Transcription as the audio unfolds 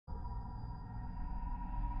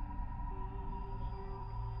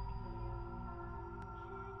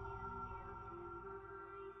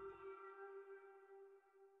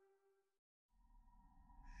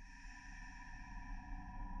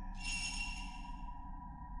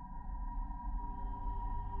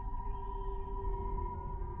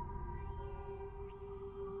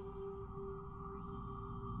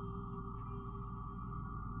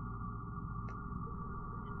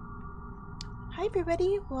Hi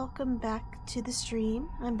everybody, welcome back to the stream.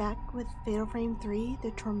 I'm back with Fatal Frame 3, The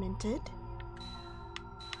Tormented.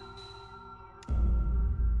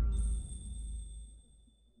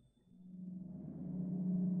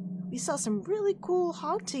 We saw some really cool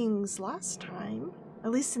hauntings last time, at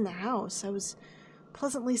least in the house. I was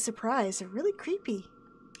pleasantly surprised. They're really creepy.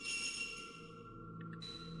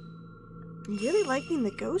 I'm really liking the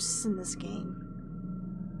ghosts in this game.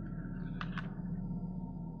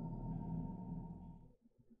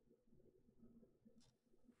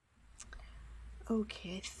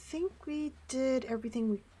 Okay, I think we did everything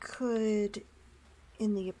we could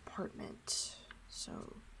in the apartment,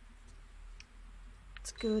 so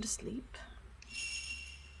let's go to sleep.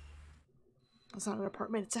 It's not an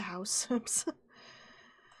apartment, it's a house. Oops.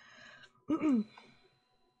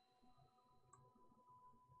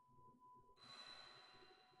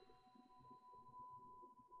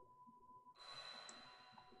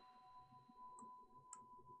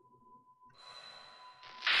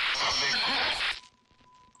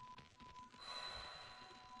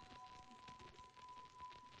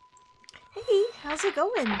 Hey, how's it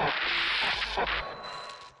going?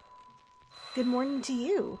 Good morning to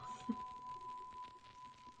you.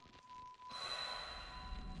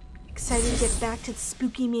 Excited to get back to the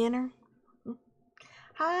spooky manor?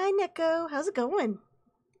 Hi, Neko. How's it going?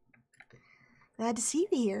 Glad to see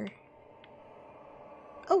you here.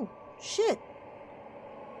 Oh, shit.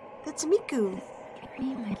 That's Miku.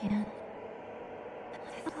 Dream again.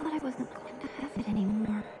 I thought I wasn't going to have it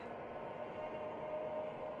anymore.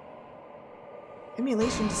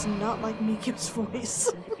 Emulation does not like Miku's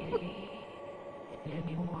voice.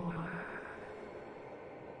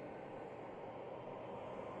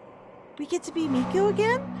 We get to be Miku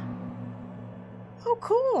again? Oh,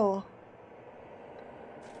 cool.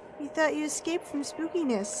 You thought you escaped from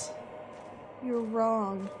spookiness. You're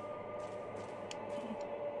wrong.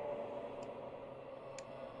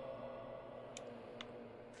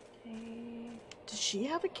 Okay. Does she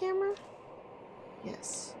have a camera?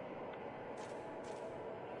 Yes.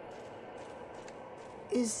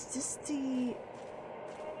 Is this the...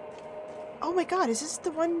 Oh my god, is this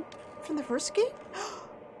the one from the first game?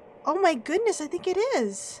 Oh my goodness, I think it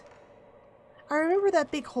is. I remember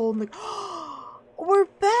that big hole in the... We're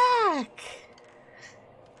back!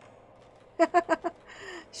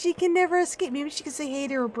 She can never escape. Maybe she can say hey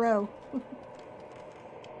to her bro. Oh,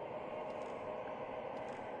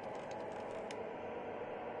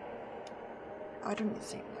 I don't need to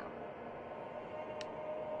save now.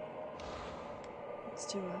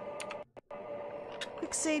 Let's do a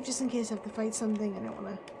quick save just in case I have to fight something. I don't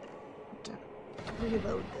want to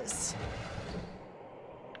reload this.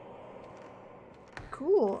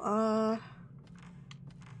 Cool,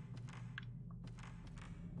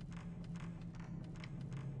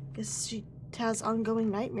 guess she has ongoing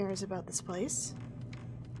nightmares about this place.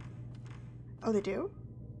 Oh, they do?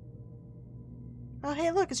 Oh, hey,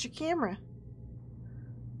 look, it's your camera.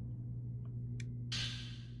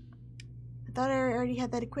 I thought I already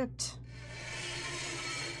had that equipped.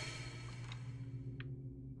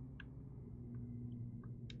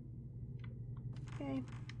 Okay.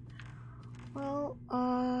 Well,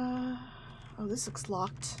 oh, this looks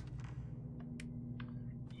locked.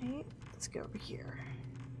 Okay, let's go over here.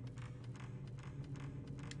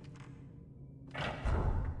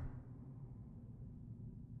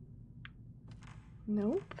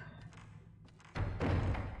 Nope.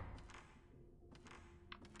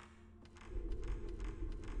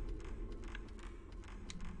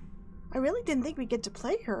 I really didn't think we'd get to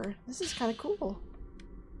play her. This is kind of cool.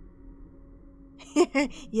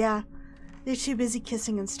 Yeah, they're too busy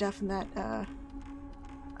kissing and stuff in that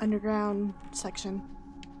underground section.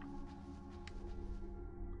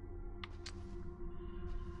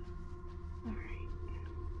 Alright.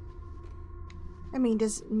 I mean,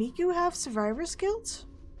 does Miku have survivor's guilt?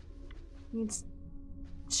 I mean,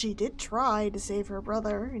 she did try to save her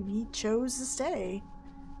brother, and he chose to stay.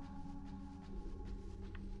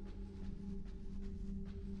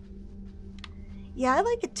 Yeah, I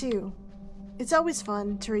like it too. It's always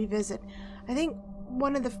fun to revisit. I think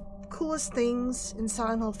one of the coolest things in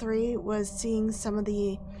Silent Hill 3 was seeing some of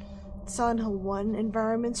the Silent Hill 1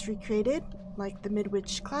 environments recreated, like the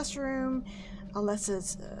Midwich classroom,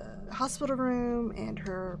 Alessa's hospital room, and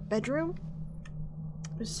her bedroom.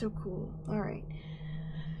 It was so cool. Alright.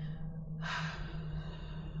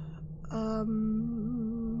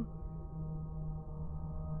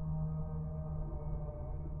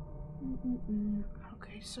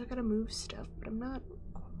 Okay, so I gotta move stuff, but I'm not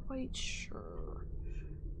quite sure.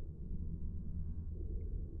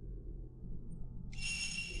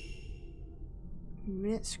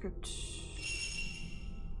 Minute script.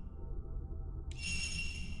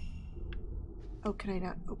 Oh, can I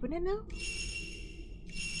not open it now?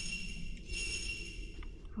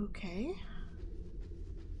 Okay.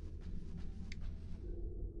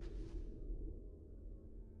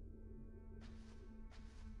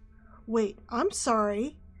 Wait, I'm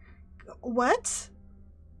sorry. What?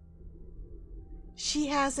 She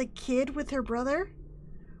has a kid with her brother?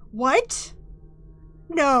 What?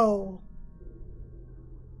 No.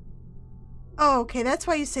 Oh, okay, that's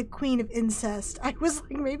why you said Queen of Incest. I was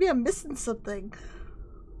like, maybe I'm missing something.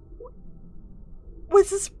 Was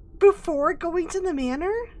this before going to the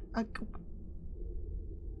manor?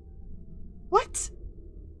 What?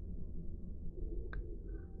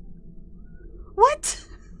 What?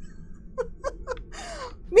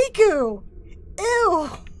 Miku! Ew!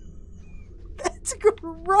 That's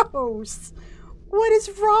gross! What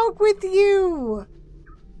is wrong with you?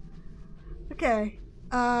 Okay.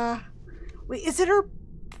 Wait, is it her...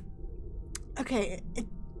 Okay, it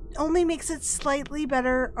only makes it slightly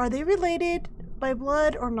better. Are they related by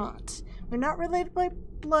blood or not? They're not related by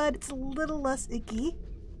blood. It's a little less icky.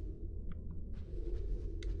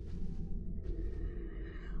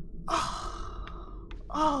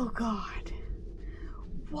 Oh God.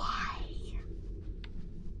 Why?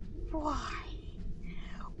 Why?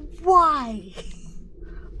 Why?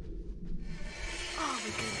 Oh my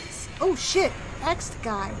goodness. Oh shit. Axed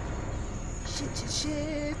guy. Shit.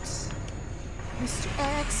 Mr.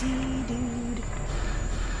 Axie dude.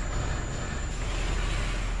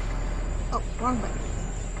 Oh, wrong button.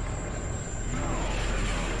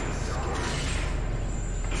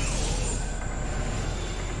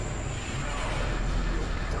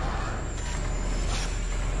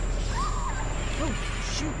 Oh,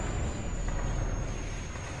 shoot.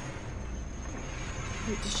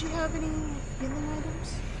 Wait, does she have any healing items?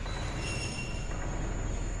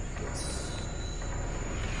 Yes.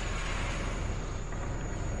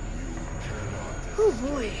 Oh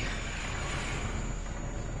boy.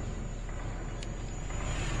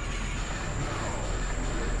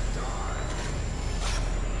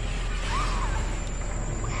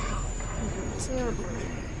 Wow, I'm doing terribly.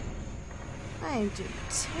 I am doing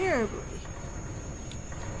terribly.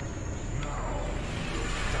 Oh,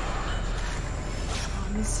 I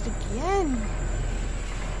missed it again.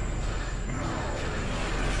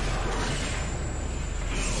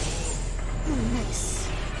 Ooh, nice.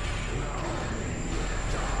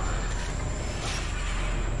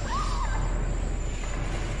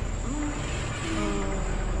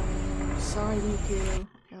 Sorry, Miku.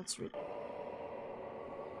 That's rude.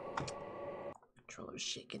 Controller's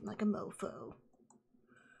shaking like a mofo.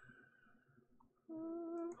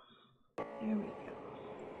 There we go.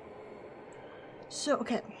 So,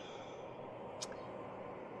 okay.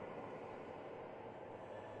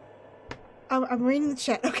 I'm reading the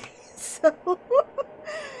chat. Okay, so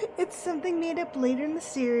it's something made up later in the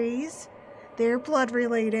series. They're blood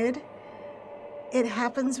related. It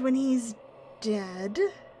happens when he's dead.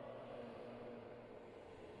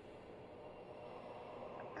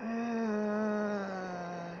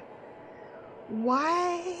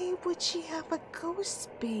 Why would she have a ghost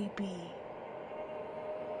baby?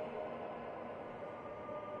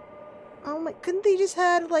 Oh my, couldn't they just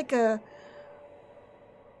had like a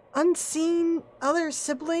unseen other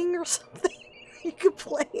sibling or something you could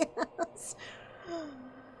play as?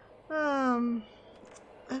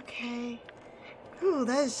 Okay. Ooh,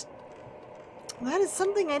 that is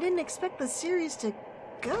something I didn't expect the series to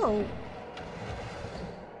go.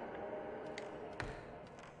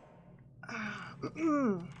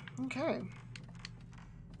 Okay.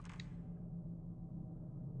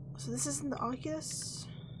 So this isn't the Oculus?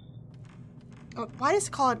 Oh, why does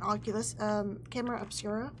it call it an Oculus? Camera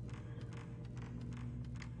Obscura?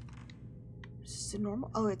 Is this a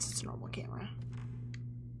normal? Oh, it's a normal camera.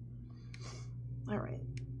 Alright.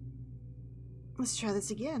 Let's try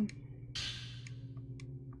this again.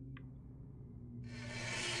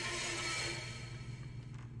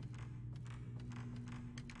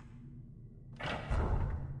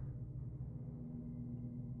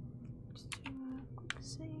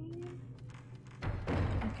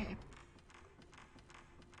 Okay.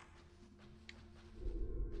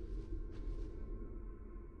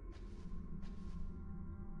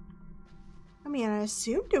 I mean, I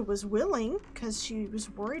assumed it was willing because she was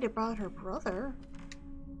worried about her brother.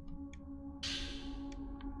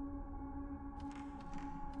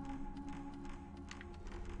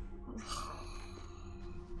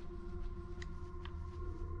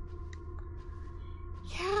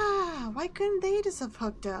 Yeah, why couldn't they just have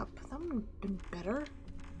hooked up? That would have been better.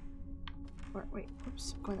 Wait,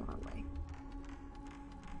 oops, going the wrong way.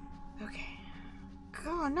 Okay.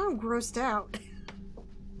 God, now I'm grossed out.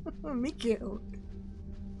 Miku.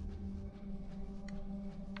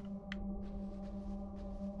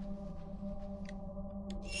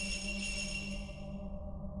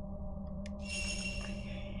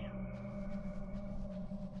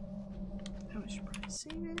 I should probably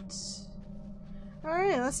save it.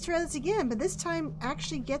 Alright, let's try this again, but this time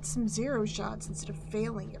actually get some 0 shots instead of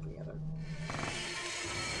failing every other.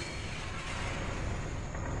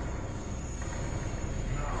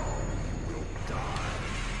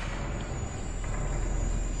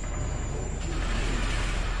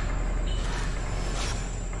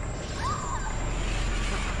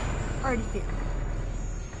 Already failed.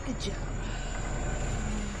 Good job.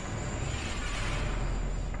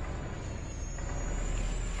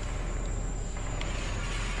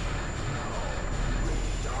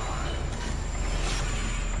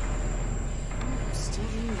 Still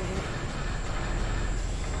in there.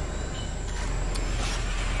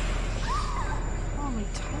 Oh, my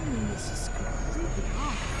timing is just completely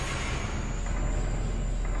off.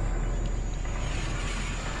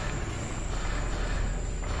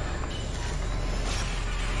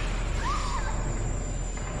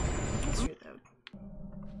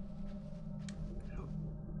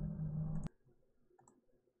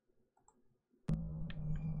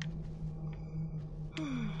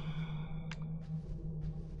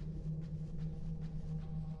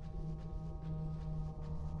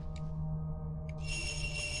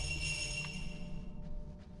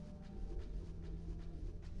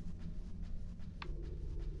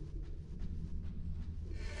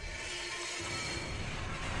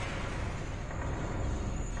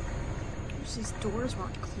 These doors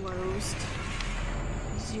weren't closed.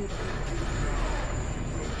 Easier to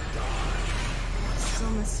still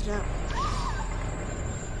messed it up.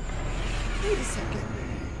 Wait a second.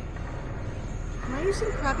 Am I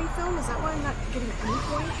using crappy film? Is that why I'm not getting any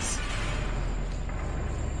points?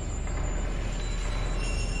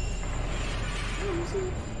 I'm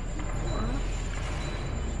using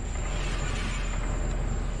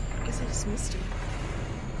I guess I just missed it.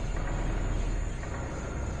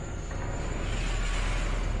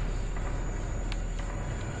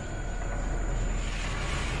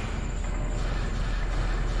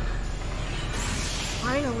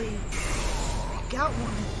 Finally, got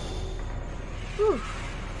one. Whew.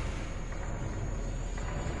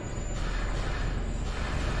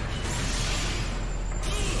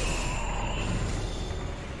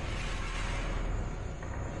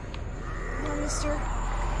 Come on, mister.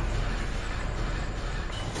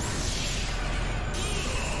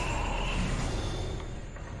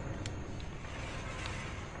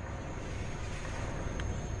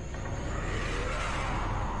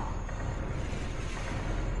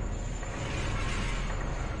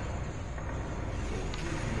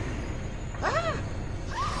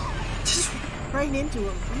 Right into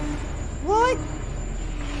him. What?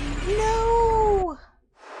 No!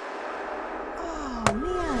 Oh,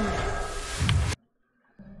 man.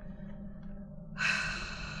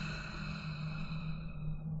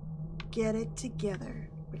 Get it together,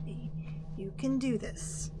 Whitney. You can do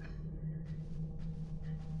this.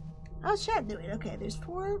 How's chat doing? Okay, there's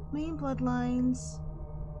 4 main bloodlines.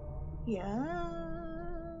 Yeah.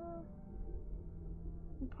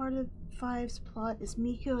 Part of 5's plot is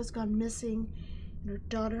Miku has gone missing and her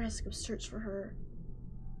daughter has to go search for her.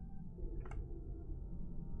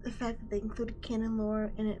 The fact that they included canon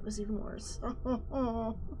lore in it was even worse.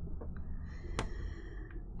 Oh.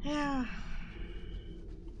 Yeah.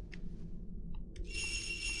 I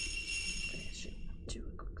should do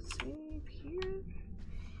a quick save here.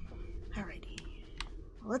 Alrighty.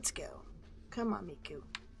 Let's go. Come on, Miku.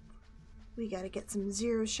 We gotta get some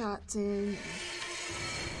 0 shots in.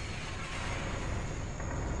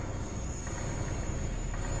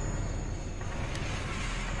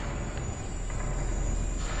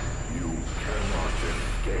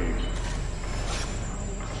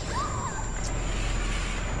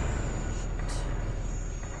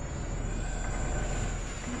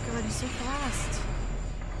 So fast.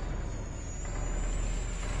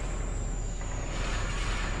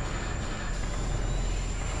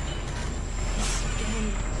 Again.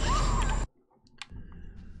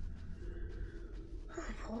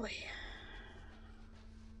 Oh boy.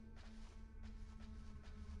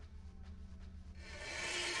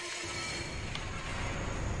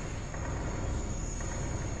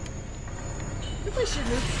 I think I should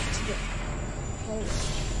move to the hallway.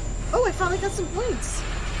 Oh, I finally got some points.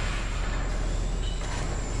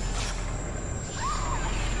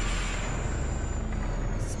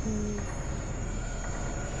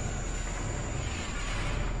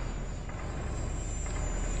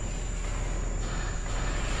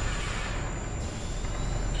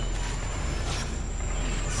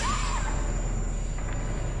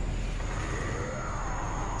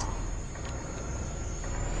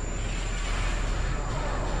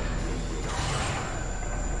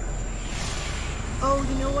 Oh,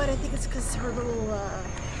 you know what? I think it's because her little,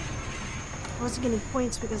 wasn't getting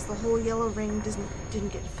points because the whole yellow ring didn't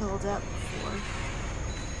get filled up before.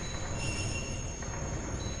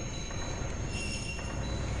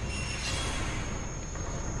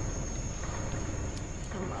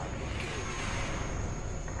 Come on.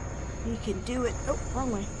 You can do it. Oh,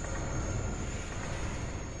 wrong way.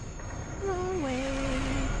 Wrong way.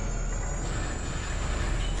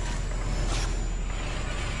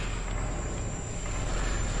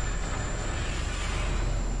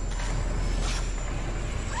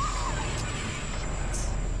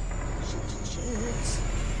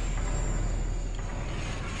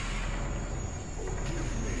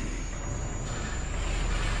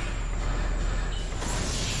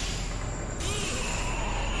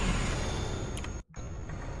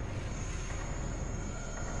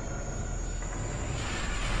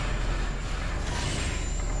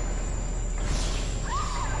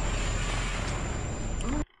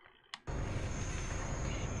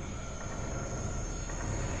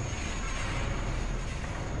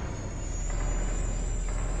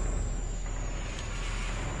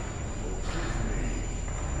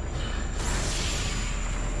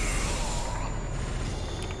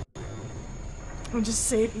 I'm just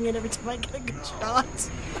saving it every time I get a good shot.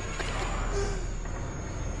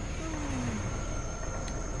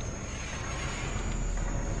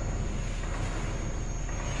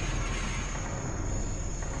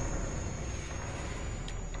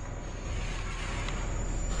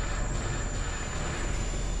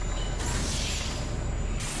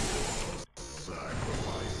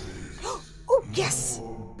 Oh, yes!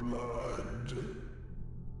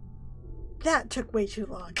 That took way too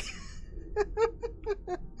long.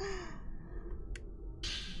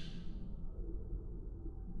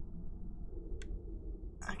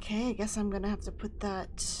 Okay, I guess I'm gonna have to put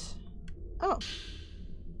that... Oh.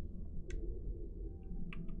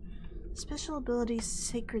 Special ability,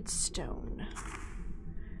 Sacred Stone.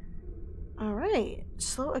 Alright.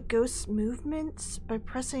 Slow a ghost's movements by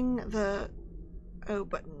pressing the O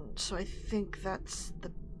button. So I think that's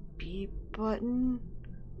the B button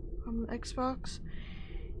on the Xbox.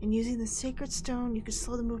 And using the Sacred Stone, you can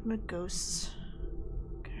slow the movement of ghosts.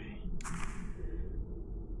 Okay.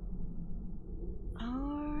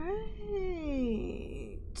 Alright.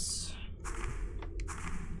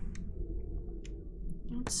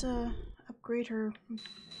 Let's upgrade her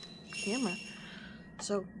camera.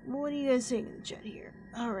 So, what are you guys saying in the chat here?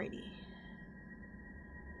 Alrighty.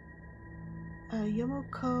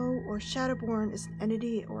 Yomoko or Shadowborn is an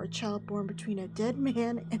entity or a child born between a dead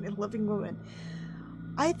man and a living woman.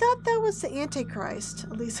 I thought that was the Antichrist,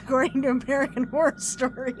 at least according to American Horror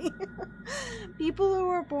Story. People who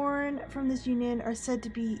are born from this union are said to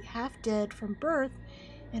be half dead from birth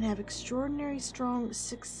and have extraordinary strong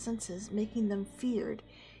sixth senses, making them feared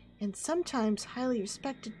and sometimes highly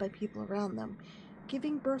respected by people around them.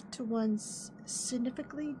 Giving birth to one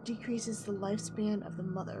significantly decreases the lifespan of the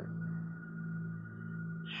mother.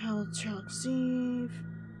 How child conceive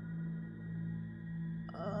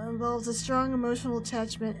involves a strong emotional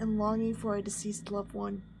attachment and longing for a deceased loved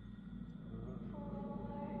one.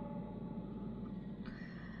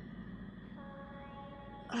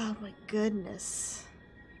 Oh my goodness.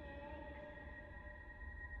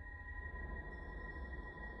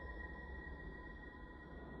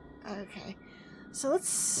 Okay, so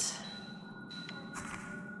let's...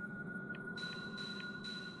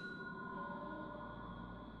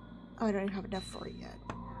 Oh, I don't even have enough for it yet.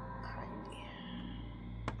 Alrighty.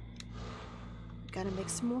 Gotta make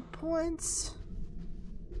some more points.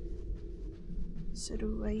 So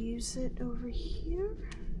do I use it over here?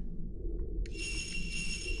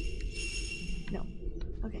 No.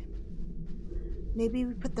 Okay. Maybe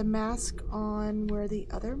we put the mask on where the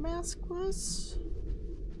other mask was?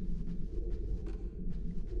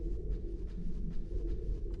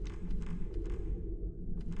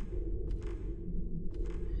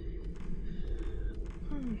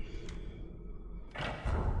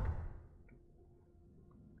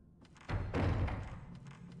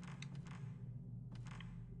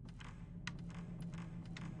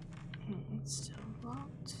 It's still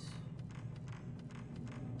locked.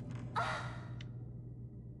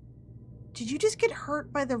 Did you just get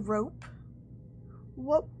hurt by the rope?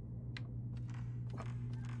 What?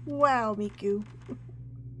 Wow, Miku.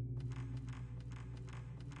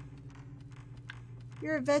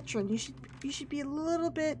 You're a veteran. You should be a little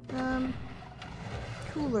bit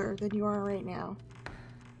cooler than you are right now.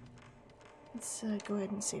 Let's go ahead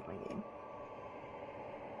and save my game.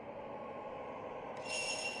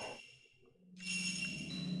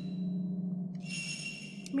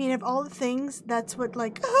 I mean, of all the things, that's what,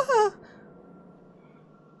 like,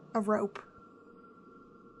 a rope.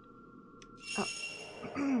 Oh.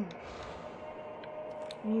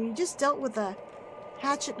 You just dealt with a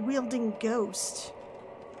hatchet-wielding ghost.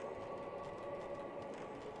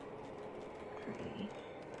 Okay.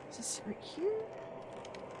 Is this right here?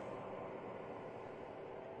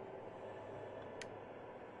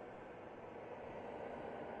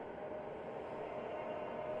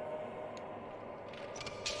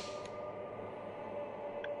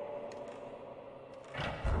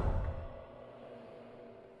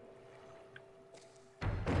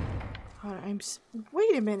 Hold on,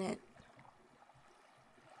 wait a minute.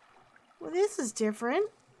 Well, this is different.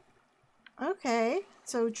 Okay,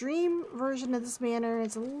 so dream version of this manor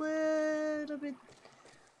is a little bit...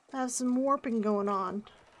 have some warping going on.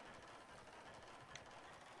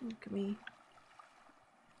 Look at me.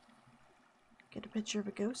 Get a picture of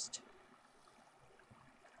a ghost.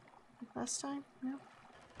 Like last time? No?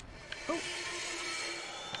 Oh!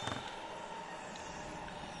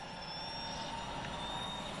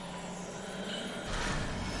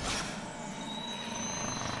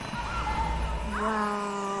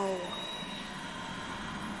 Wow.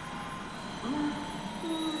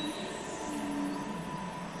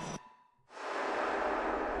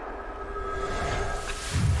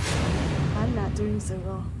 I'm not doing so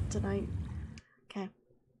well tonight. Okay.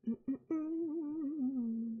 Let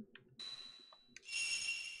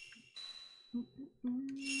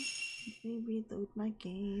me reload my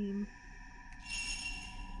game.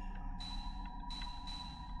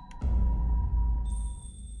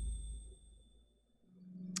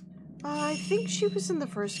 I think she was in the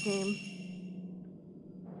first game.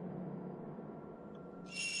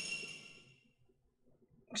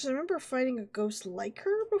 Because I remember fighting a ghost like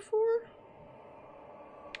her before.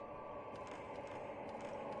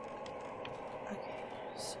 Okay,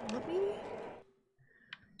 so let me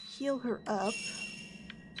heal her up.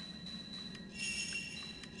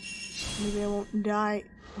 Maybe I won't die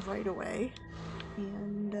right away.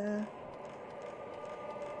 And,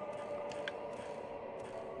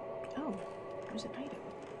 oh, there's an item.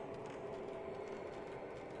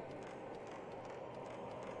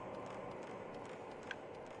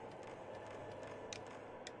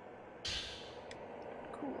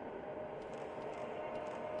 Cool.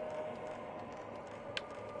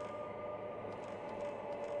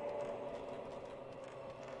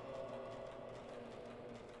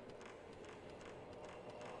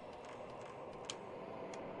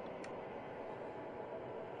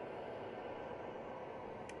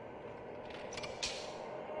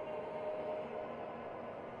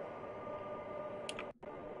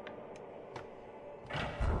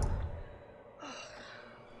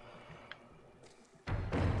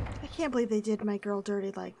 I can't believe they did my girl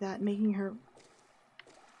dirty like that, making her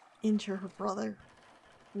into her brother,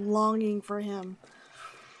 longing for him.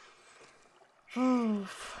 Oh.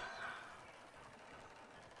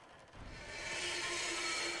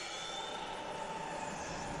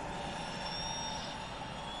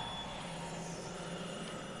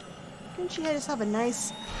 Couldn't she just have a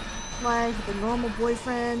nice life with a normal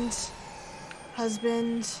boyfriend,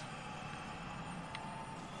 husband?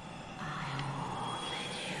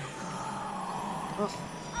 Ugh.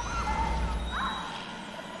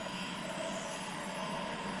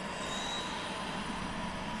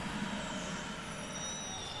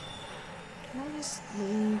 Can I just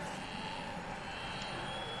leave?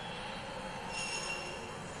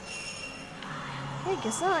 Hey,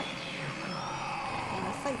 guess not. I'm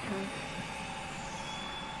gonna fight her.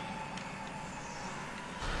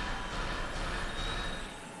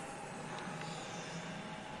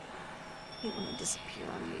 I hate when they disappear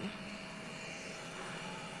on me.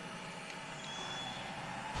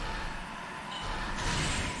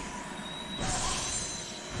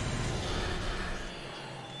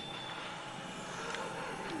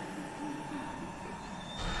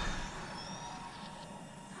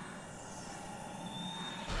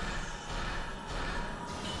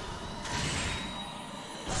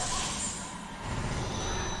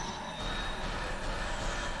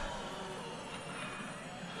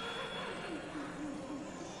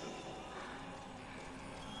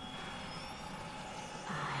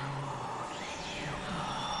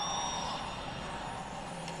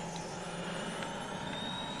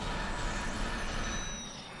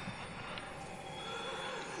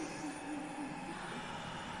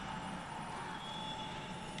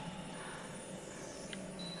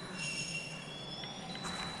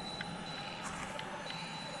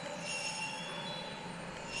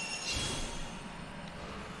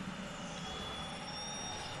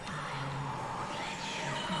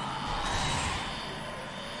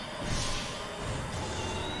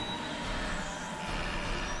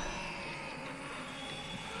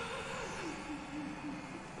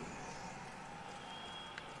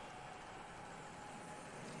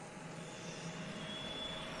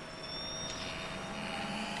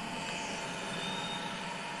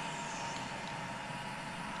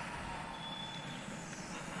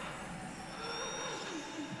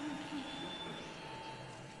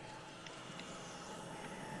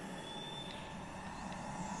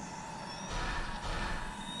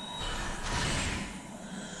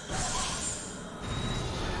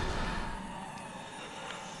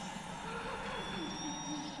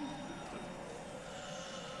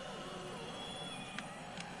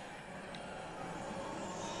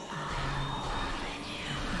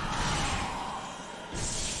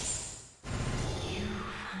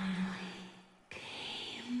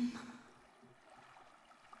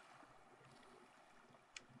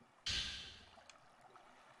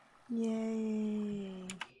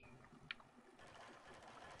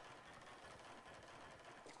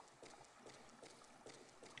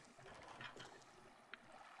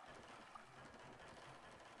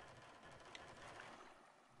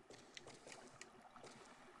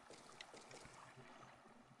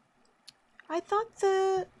 I thought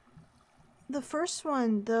the first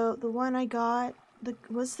one, the one I got,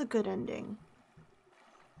 was the good ending,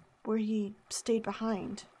 where he stayed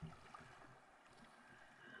behind.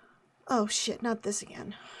 Oh shit, not this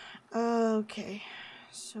again. Okay,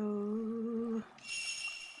 so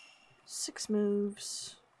 6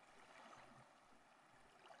 moves.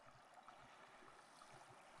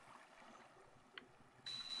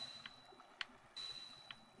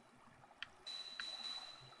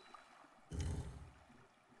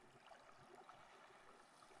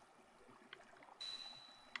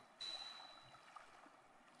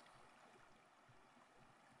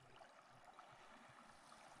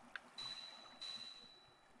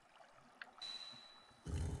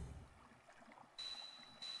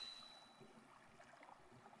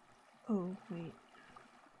 Oh, wait.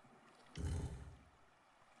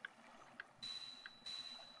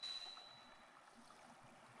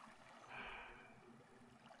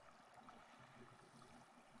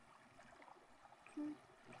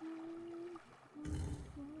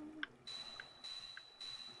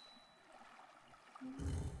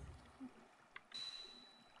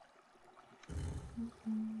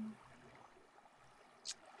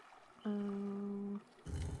 Oh,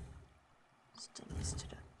 still messed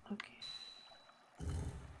it up. Okay.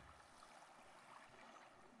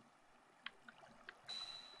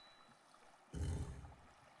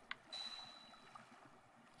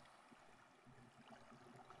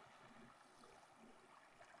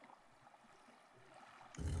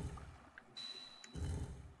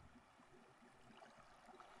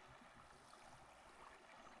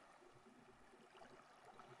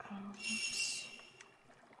 Oops.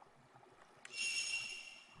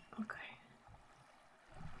 Okay.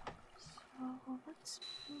 So let's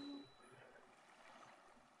move.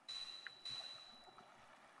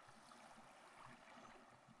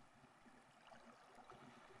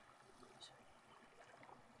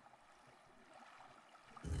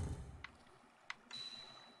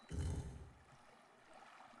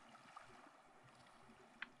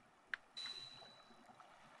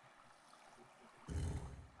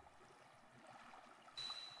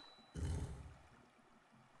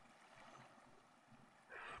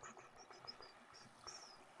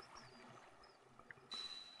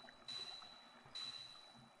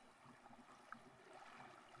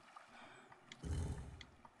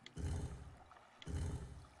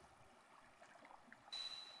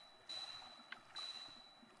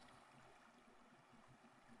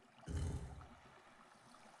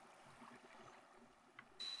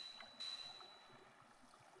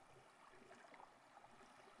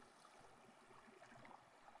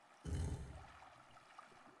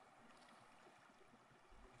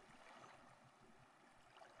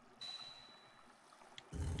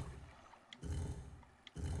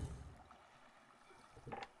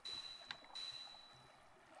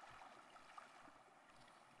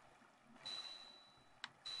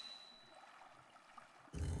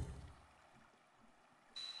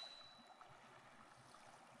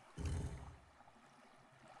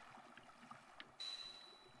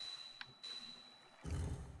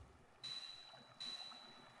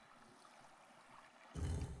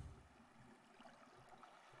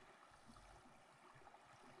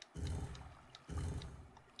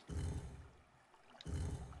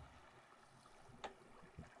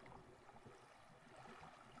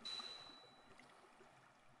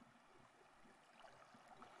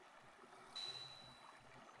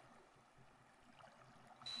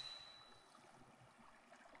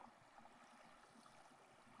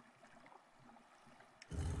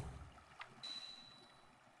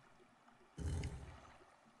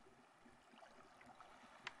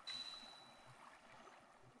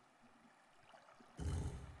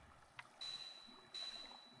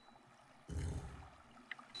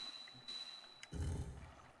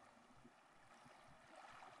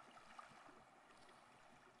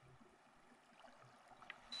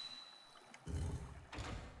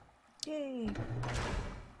 Yay!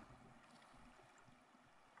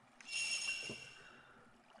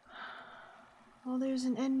 Well, there's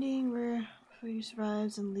an ending where he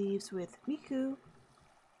survives and leaves with Miku.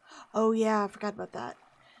 Oh yeah, I forgot about that.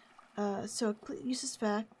 So you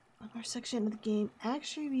suspect our section of the game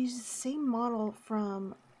actually uses the same model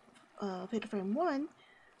from Fatal Frame 1.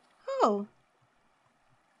 Oh,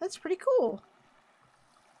 that's pretty cool.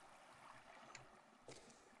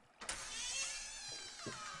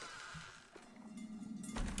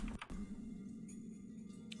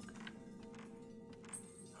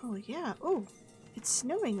 Oh yeah, oh, it's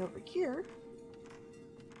snowing over here.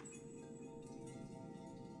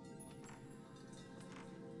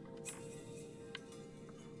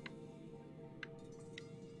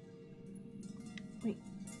 Wait,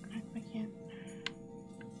 I can't.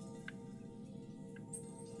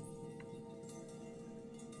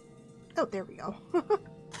 Oh, there we go.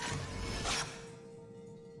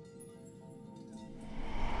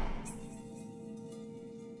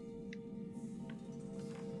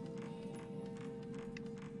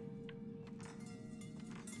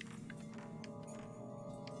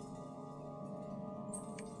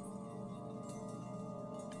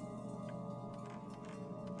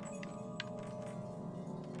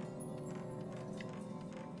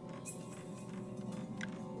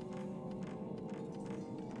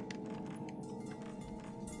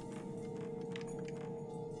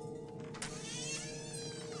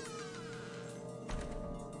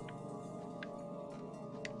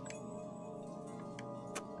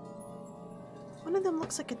 One of them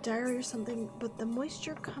looks like a diary or something, but the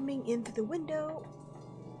moisture coming in through the window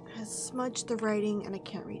has smudged the writing and I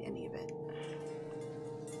can't read any of it.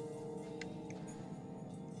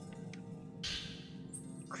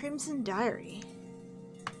 Crimson Diary.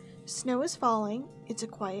 Snow is falling. It's a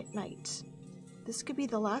quiet night. This could be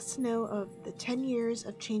the last snow of the 10 years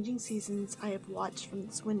of changing seasons I have watched from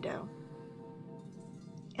this window.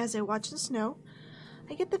 As I watch the snow,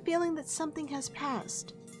 I get the feeling that something has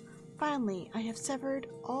passed. Finally, I have severed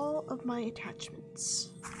all of my attachments.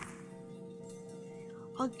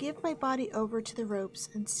 I'll give my body over to the ropes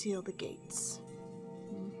and seal the gates.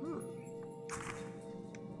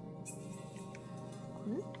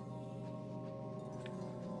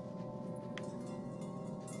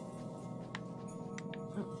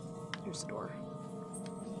 Oh, there's the door.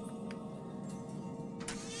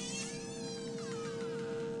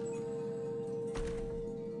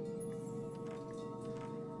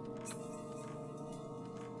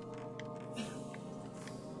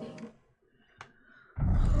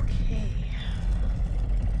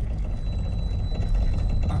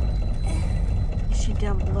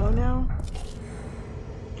 Down below now.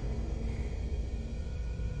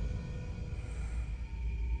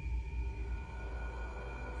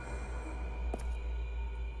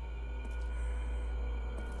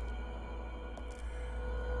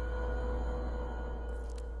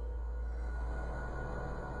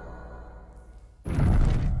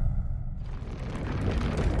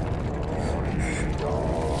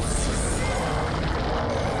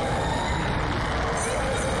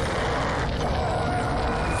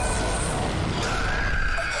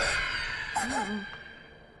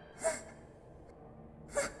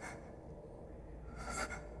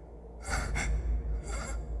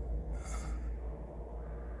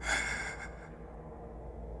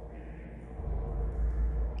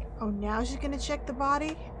 Oh, now she's gonna check the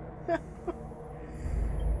body?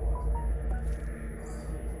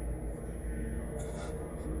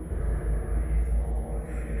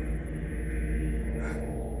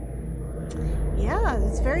 Yeah,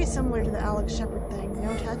 it's very similar to the Alex Shepard thing.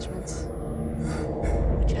 No attachments.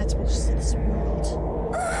 No attachments to this world.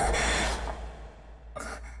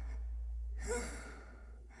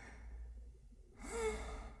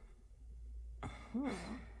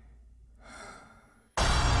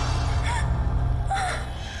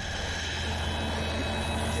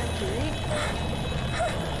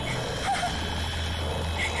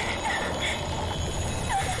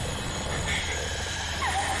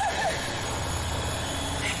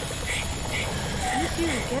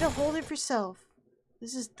 Get a hold of yourself.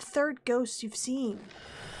 This is the third ghost you've seen.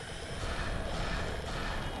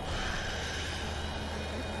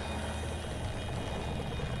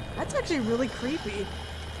 That's actually really creepy.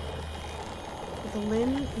 With the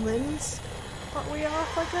limbs partway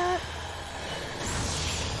off like that.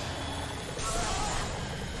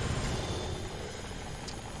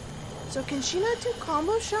 So can she not do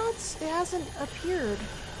combo shots? It hasn't appeared.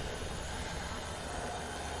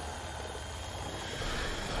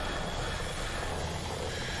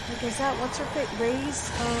 Like, is that what's her fit?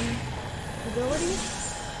 Ray's ability?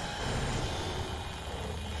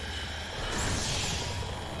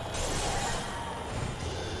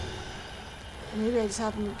 Maybe I just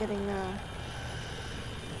haven't getting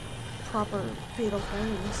proper fatal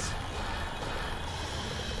frames.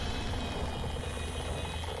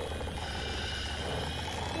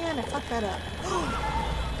 Man, I fucked that up.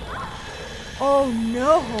 Oh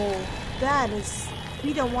no! That is...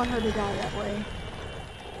 We don't want her to die that way.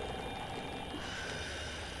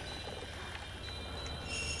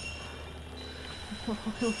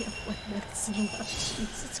 We have 1 minute left.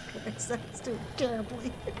 Jesus Christ, that's doing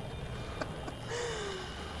terribly.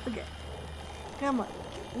 Okay. Come on.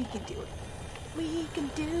 We can do it. We can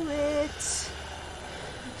do it.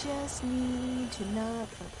 We just need to not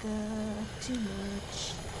fuck up too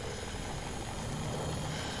much.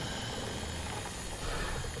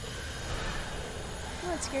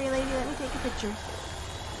 on, scary lady. Let me take a picture.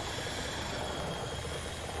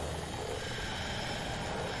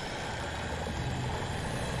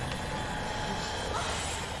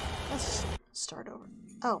 Let's start over.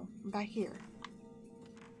 Oh, I'm back here.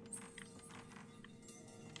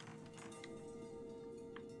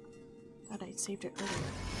 Thought I saved it earlier.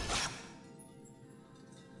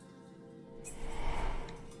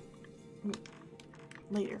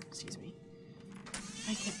 Later, excuse me.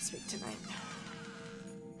 I can't speak tonight.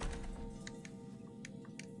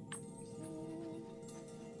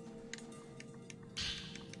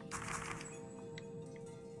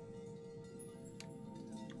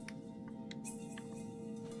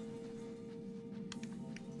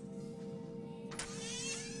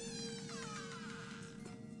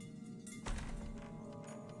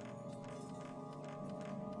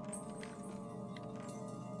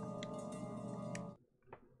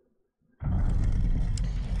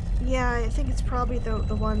 Yeah, I think it's probably the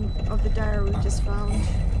one of the diary we just found.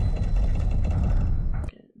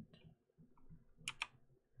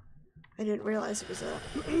 I didn't realize it was a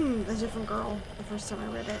a different girl the first time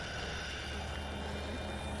I read it.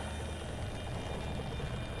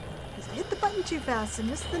 Because I hit the button too fast and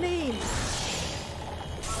missed the name.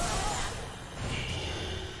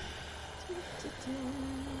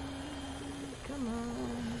 Come on.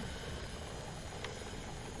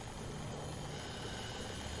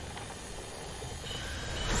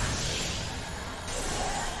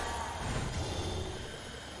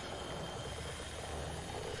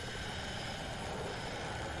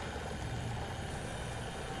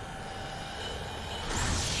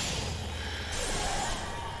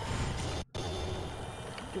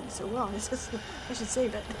 Doing so well. I should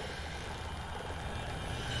save it.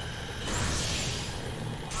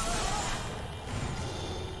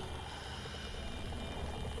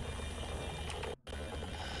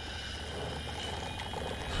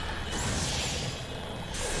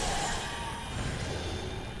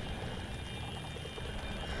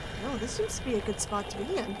 Oh, this seems to be a good spot to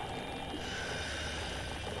be in.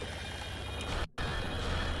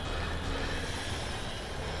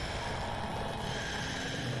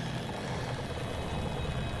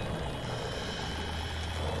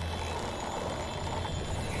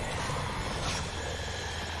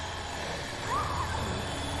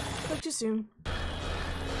 Talk to you soon.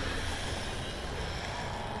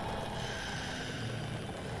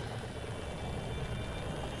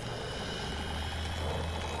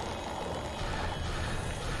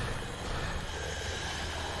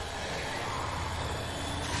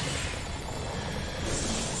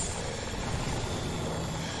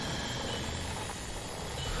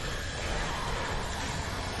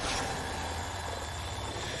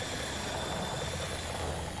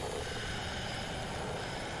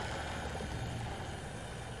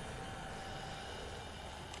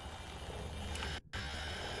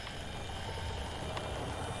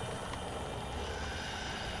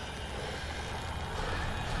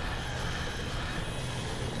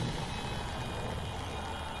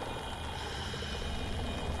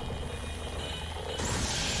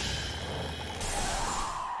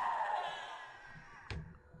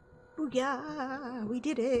 Booyah! We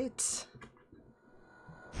did it!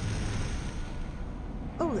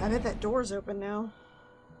 Oh, I bet that door's open now.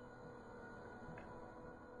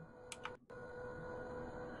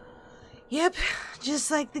 Yep, just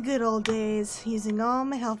like the good old days, using all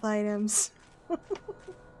my health items. Is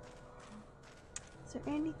there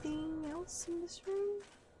anything else in this room?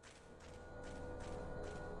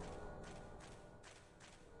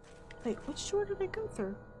 Wait, which door did I go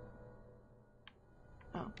through?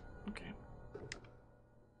 Oh, okay.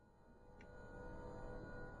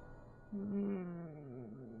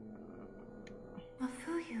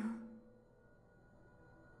 Mafuyu.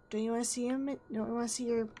 Don't you want to see him? Don't you want to see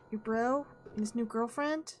your bro and his new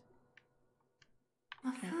girlfriend?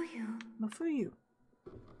 Mafuyu. Mafuyu.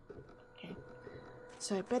 Okay.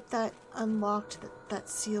 So I bet that unlocked that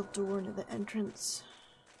sealed door into the entrance.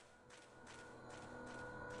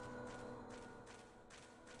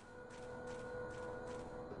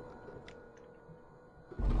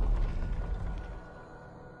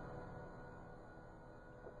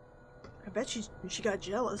 I bet she got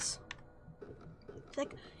jealous. It's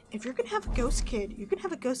like, if you're gonna have a ghost kid, you're gonna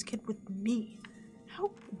have a ghost kid with me.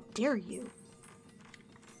 How dare you?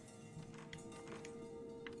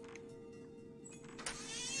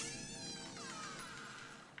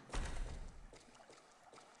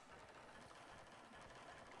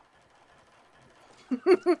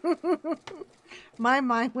 My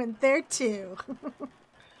mind went there too.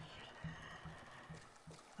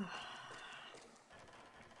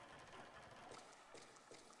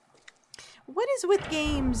 What is with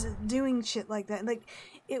games doing shit like that? Like,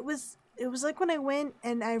 it was like when I went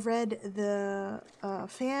and I read the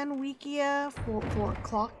fan wikia for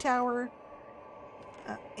Clock Tower,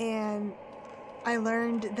 and I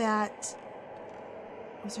learned that,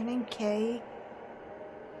 was her name Kay,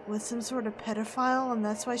 was some sort of pedophile, and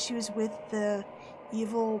that's why she was with the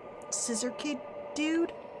evil scissor kid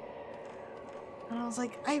dude. And I was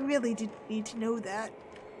like, I really did need to know that.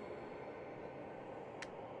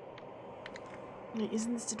 Wait,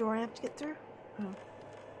 isn't this the door I have to get through? Oh.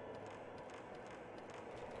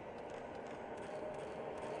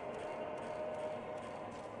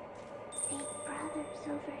 Big Brother's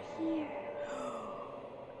over here.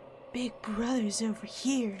 Big Brother's over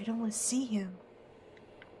here. I don't want to see him.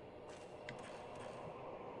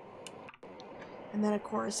 And then, of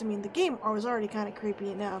course, I mean, the game was already kind of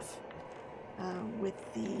creepy enough with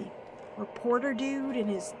the reporter dude in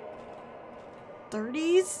his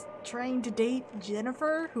 30s trying to date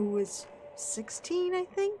Jennifer, who was 16, I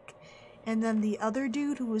think. And then the other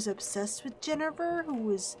dude who was obsessed with Jennifer, who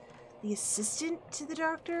was the assistant to the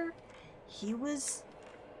doctor, he was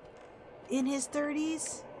in his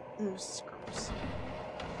 30s. Those gross.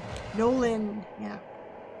 Nolan, yeah.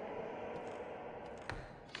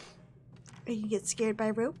 You get scared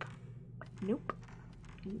by rope? Nope.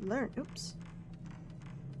 You learn. Oops.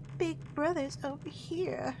 Big Brother's over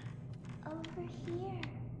here. Over here.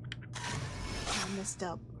 I messed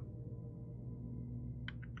up.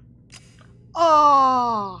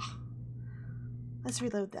 Oh! Let's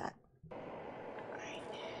reload that. Alright.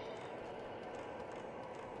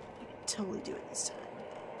 I can totally do it this time.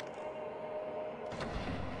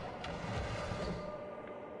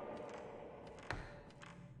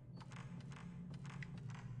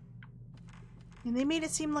 And they made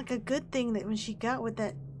it seem like a good thing that when she got with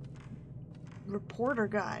that reporter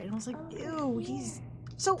guy, and I was like, ew, he's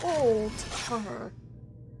so old for her.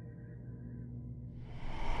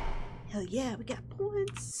 Hell yeah, we got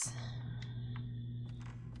points.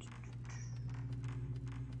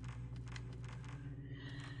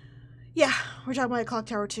 Yeah, we're talking about Clock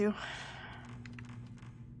Tower 2.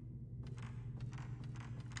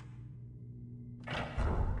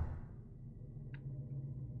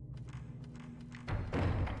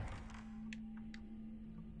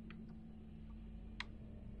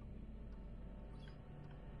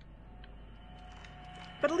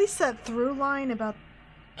 But at least that through line about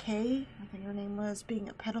Kay, I think her name was, being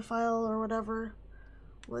a pedophile or whatever,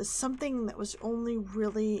 was something that was only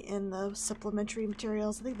really in the supplementary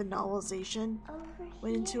materials. I think the novelization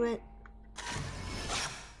went into it.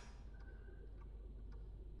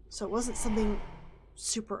 So it wasn't something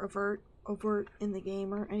super overt in the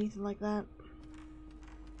game or anything like that.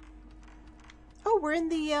 Oh, we're in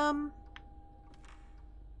the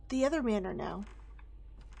other manor now.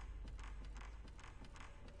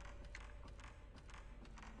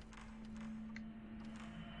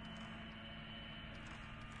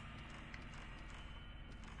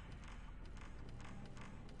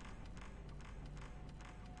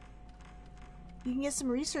 You can get some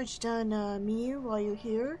research done, Miu, while you're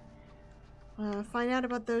here. Find out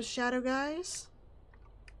about those shadow guys.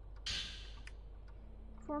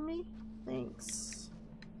 For me? Thanks.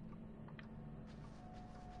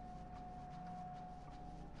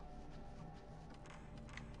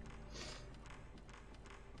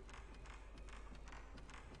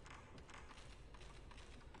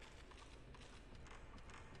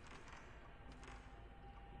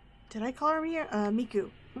 Did I call her Miku?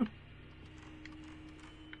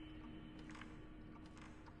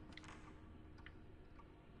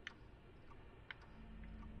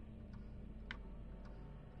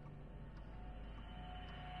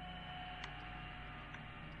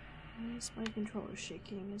 Why is my controller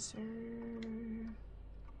shaking? Is there...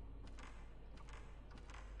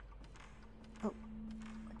 Oh,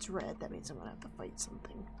 it's red. That means I'm gonna have to fight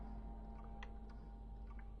something.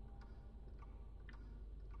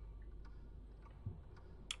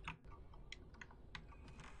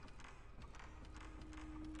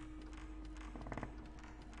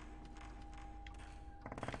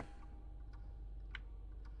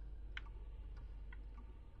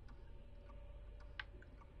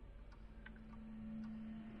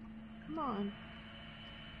 Come on.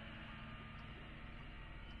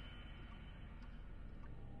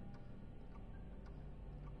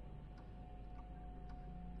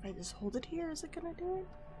 If I just hold it here, is it gonna do it?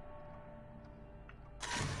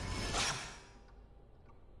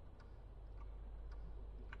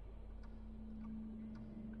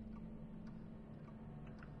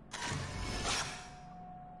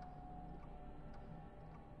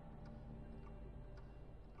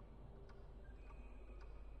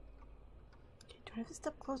 Do I have to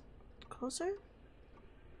step closer?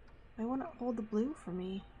 I want to hold the blue for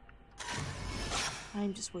me.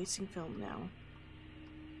 I'm just wasting film now.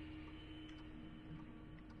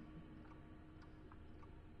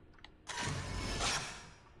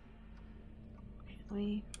 Okay, let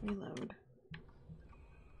me reload.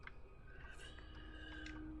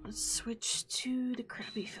 Let's switch to the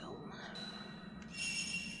crappy film.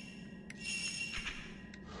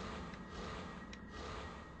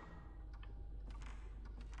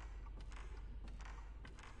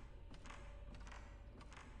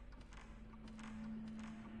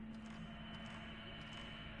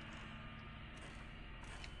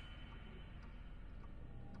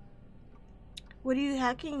 What are you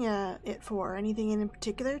hacking it for? Anything in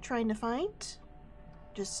particular trying to find?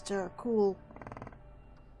 Just cool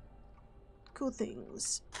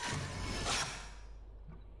things.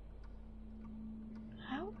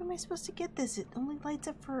 How am I supposed to get this? It only lights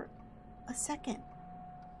up for a second.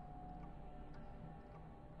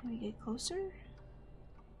 Can we get closer?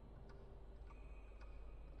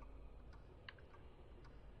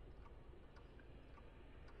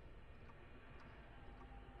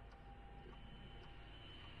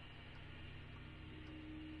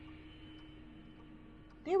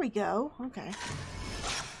 There we go. Okay.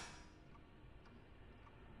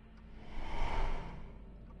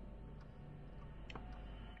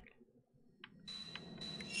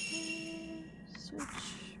 Switch.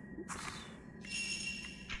 Oops.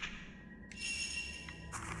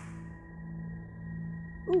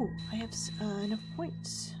 Ooh, I have enough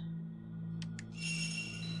points.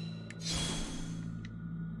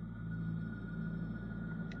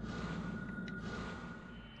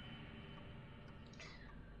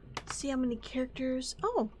 See how many characters.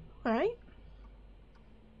 Oh, all right.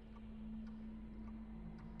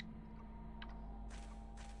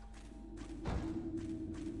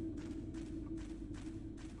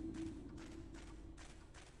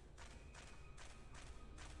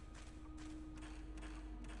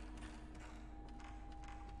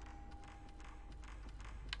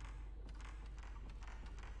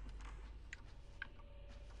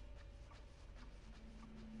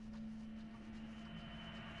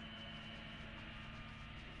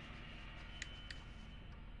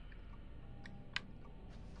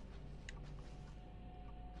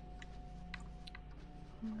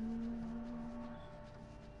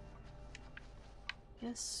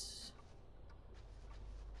 Yes.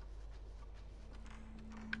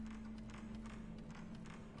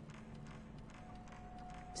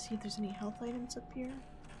 See if there's any health items up here.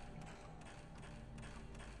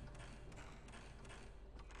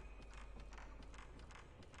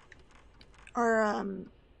 Are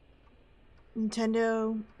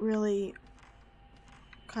Nintendo really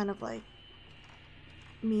kind of like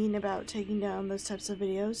mean about taking down those types of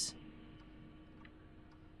videos?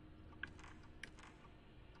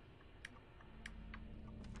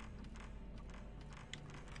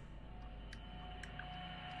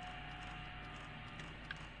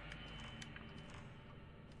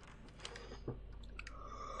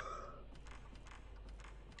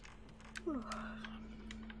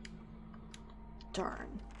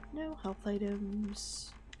 Darn. No health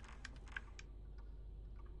items.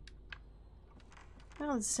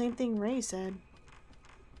 Oh, the same thing Ray said.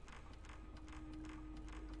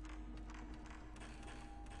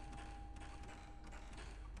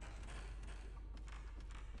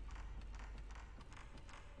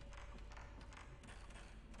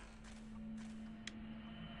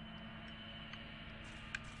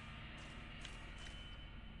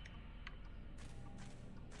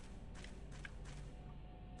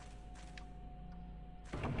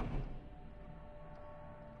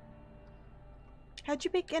 How'd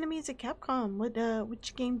you make enemies at Capcom?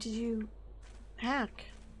 Which game did you hack?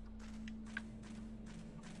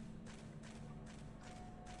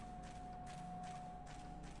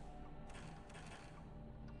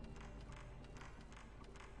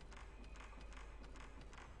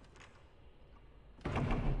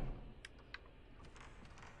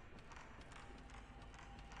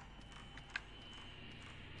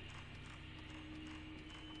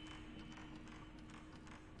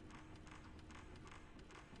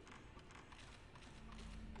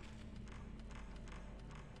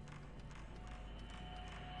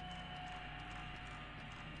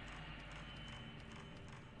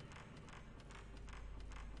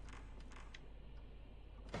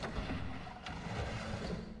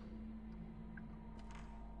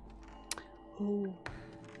 Oh.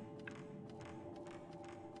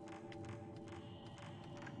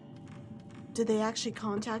 Did they actually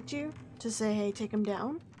contact you to say, hey, take him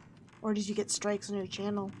down? Or did you get strikes on your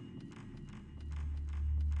channel?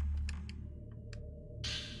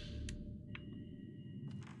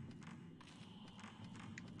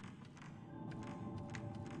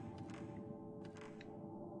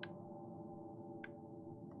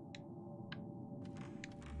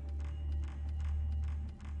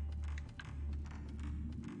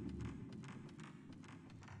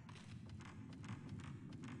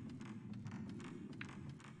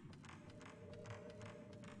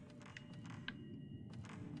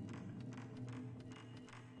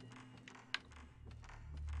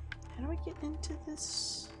 How do I get into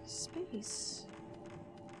this space?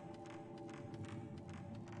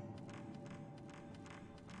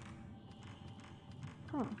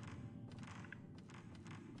 Huh.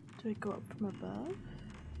 Do I go up from above?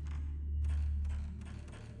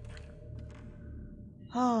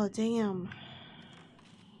 Oh, damn.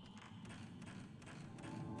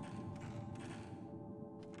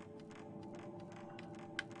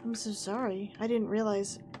 I'm so sorry. I didn't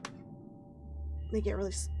realize they get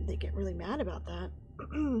really mad about that.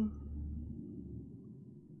 And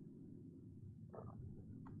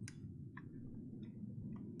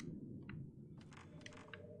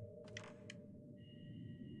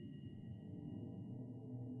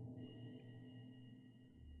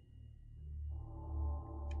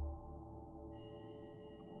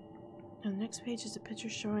the next page is a picture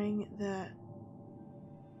showing the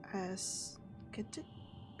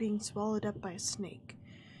being swallowed up by a snake.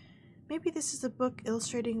 Maybe this is a book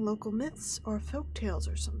illustrating local myths or folk tales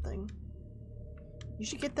or something. You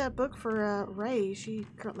should get that book for Ray. She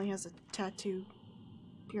currently has a tattoo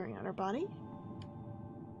appearing on her body.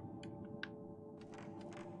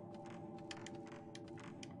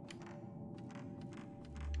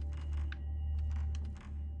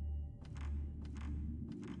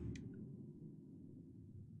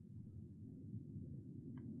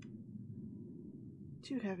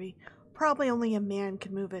 Too heavy. Probably only a man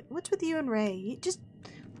can move it. What's with you and Ray? You just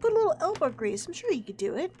put a little elbow grease. I'm sure you could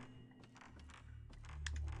do it.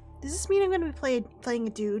 Does this mean I'm going to be playing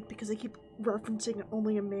a dude because I keep referencing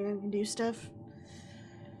only a man can do stuff?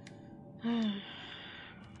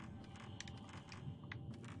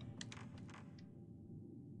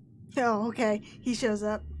 Oh, okay. He shows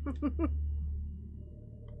up.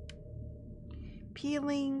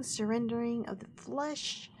 Peeling, surrendering of the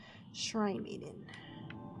flesh, shrine maiden.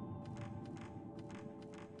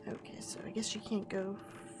 Okay, so I guess you can't go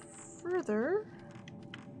further.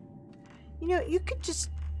 You know, you could just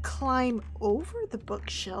climb over the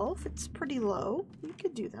bookshelf. It's pretty low. You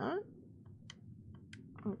could do that.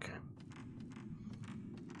 Okay.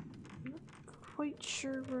 Not quite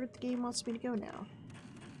sure where the game wants me to go now.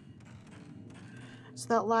 So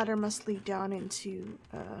that ladder must lead down into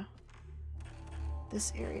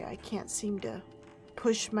this area. I can't seem to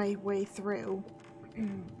push my way through.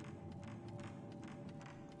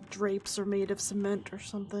 Drapes are made of cement or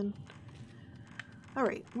something.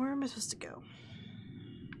 Alright, where am I supposed to go?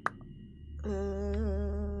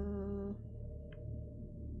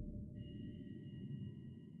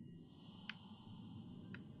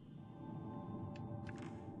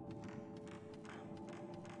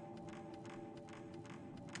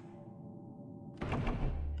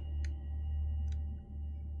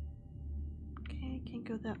 Okay, can't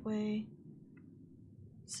go that way.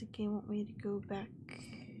 Does the game want me to go back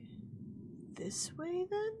this way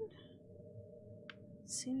then?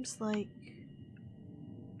 Seems like...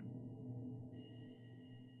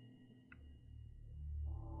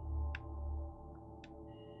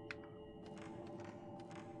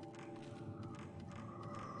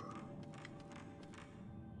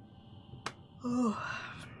 Oh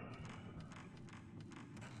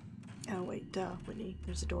wait, duh, Whitney.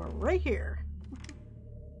 There's a door right here.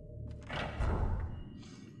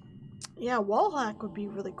 Yeah, wall hack would be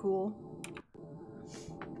really cool.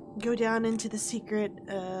 Go down into the secret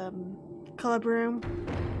club room.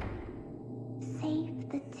 Save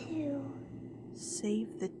the two.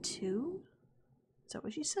 Save the two? Is that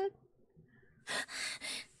what she said?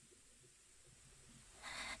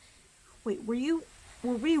 Wait, were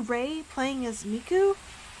we Ray playing as Miku?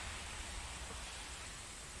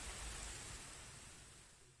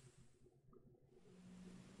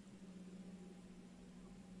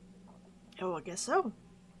 Oh, I guess so.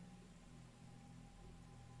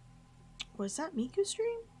 Was that Miku's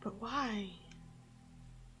stream? But why?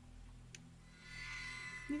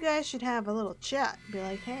 You guys should have a little chat. Be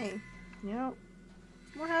like, hey, you know,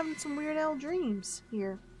 we're having some weird owl dreams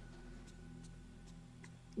here.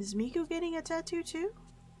 Is Miku getting a tattoo too?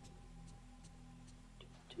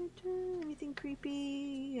 Anything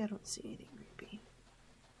creepy? I don't see anything creepy.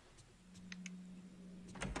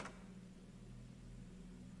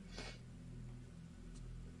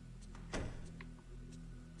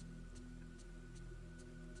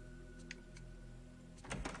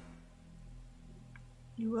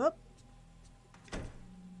 You up?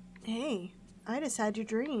 Hey, I just had your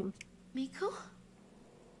dream. Miku?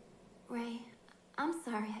 Ray, I'm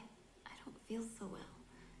sorry. I don't feel so well.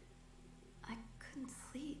 I couldn't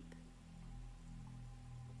sleep.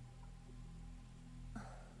 Let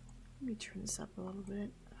me turn this up a little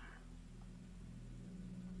bit.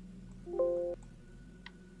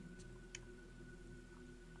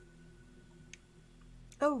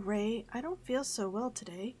 Oh, Ray, I don't feel so well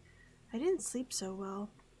today. I didn't sleep so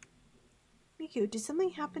well. Miku, did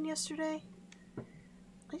something happen yesterday?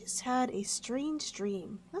 I just had a strange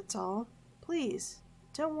dream, that's all. Please,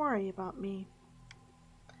 don't worry about me.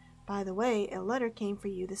 By the way, a letter came for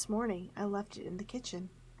you this morning. I left it in the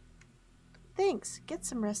kitchen. Thanks. Get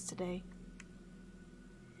some rest today.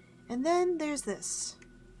 And then there's this.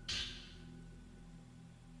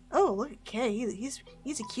 Oh, look at Kay.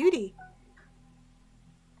 He's a cutie.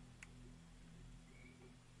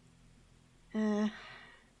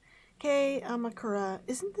 Kay Amakura,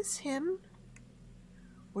 isn't this him?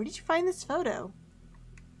 Where did you find this photo?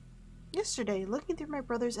 Yesterday, looking through my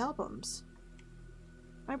brother's albums.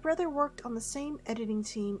 My brother worked on the same editing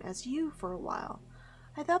team as you for a while.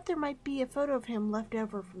 I thought there might be a photo of him left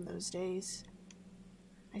over from those days.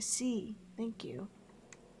 I see. Thank you.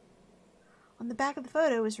 On the back of the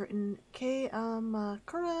photo is written, Kei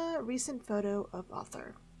Amakura, recent photo of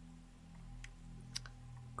author.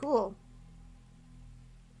 Cool.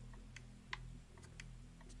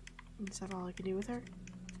 Is that all I can do with her?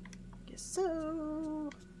 Guess so.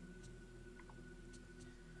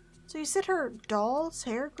 So you said her doll's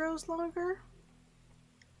hair grows longer?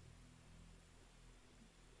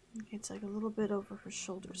 Okay, it's like a little bit over her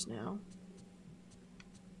shoulders now.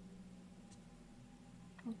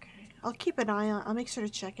 Okay, I'll keep an eye on. I'll make sure to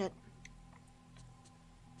check it.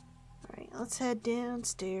 Alright, let's head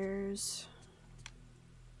downstairs.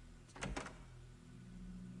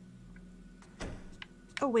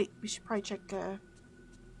 Oh wait, we should probably check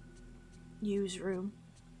Yu's room.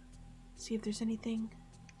 See if there's anything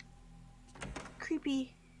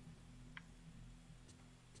creepy.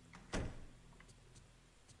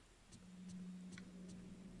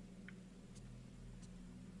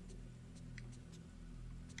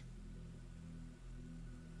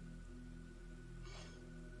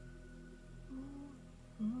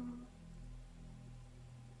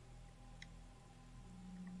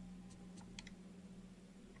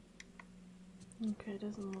 Okay, it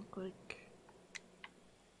doesn't look like...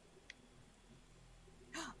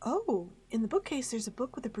 Oh! In the bookcase there's a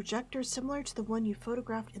book with a projector similar to the one you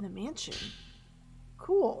photographed in the mansion.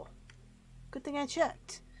 Cool. Good thing I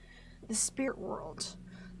checked. The Spirit World.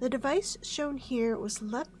 The device shown here was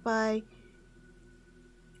left by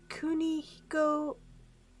Kunihiko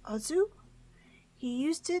Azu. He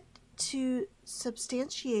used it to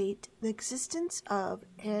substantiate the existence of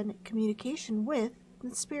and communication with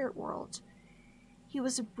the Spirit World. He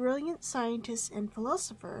was a brilliant scientist and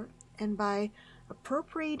philosopher, and by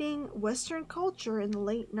appropriating Western culture in the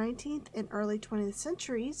late 19th and early 20th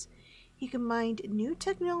centuries, he combined new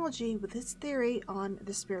technology with his theory on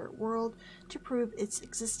the spirit world to prove its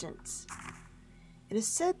existence. It is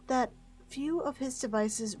said that few of his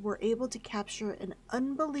devices were able to capture an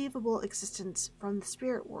unbelievable existence from the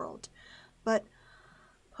spirit world, but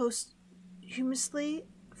posthumously,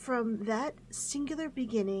 from that singular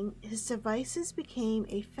beginning, his devices became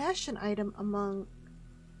a fashion item among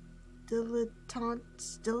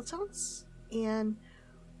dilettantes and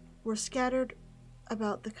were scattered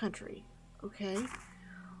about the country. Okay.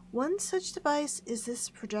 One such device is this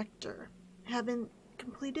projector. Having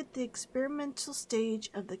completed the experimental stage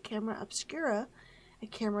of the camera obscura, a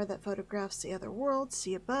camera that photographs the other world,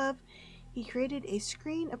 see above, he created a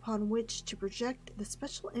screen upon which to project the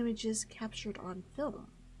special images captured on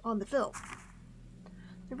the film.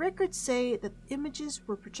 The records say that images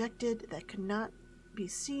were projected that could not be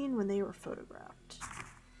seen when they were photographed.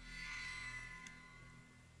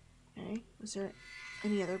 Okay, was there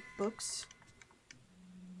any other books?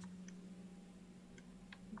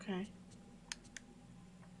 Okay.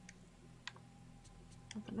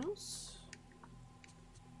 Nothing else?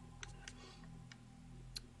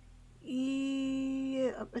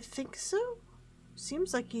 Yeah, I think so.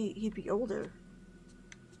 Seems like he'd be older.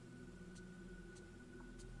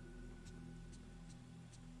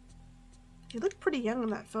 He looked pretty young in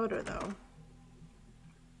that photo, though.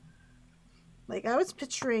 Like, I was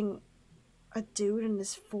picturing a dude in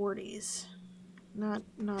his 40s. Not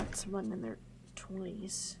someone in their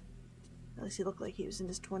 20s. At least he looked like he was in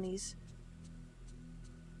his 20s.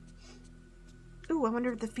 Ooh, I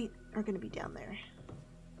wonder if the feet are going to be down there.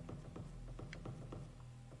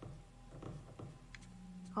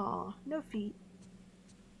 Aw, no feet.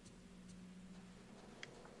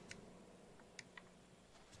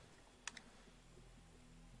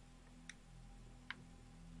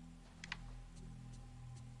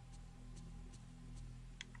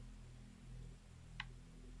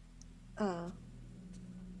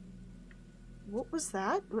 What was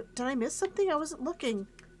that? Did I miss something? I wasn't looking.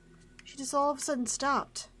 She just all of a sudden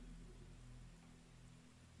stopped.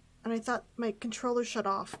 and I thought my controller shut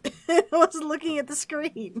off. I wasn't looking at the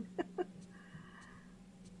screen.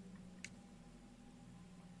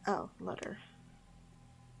 Oh, letter.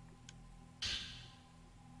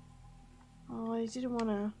 Oh, I didn't want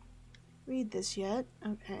to read this yet.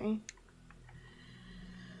 Okay.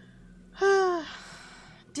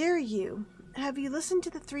 Dare you? Have you listened to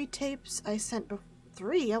the 3 tapes I sent before?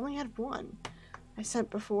 3? I only had 1. I sent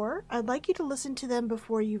before. I'd like you to listen to them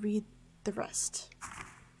before you read the rest.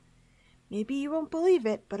 Maybe you won't believe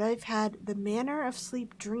it, but I've had the manner of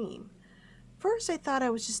sleep dream. First, I thought I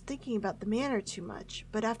was just thinking about the manor too much,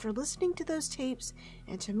 but after listening to those tapes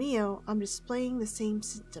and to Mio, I'm displaying the same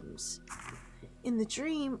symptoms. In the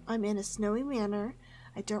dream, I'm in a snowy manor.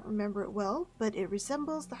 I don't remember it well, but it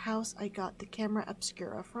resembles the house I got the camera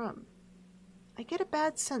obscura from. I get a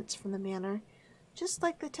bad sense from the manor, just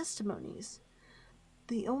like the testimonies.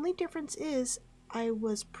 The only difference is I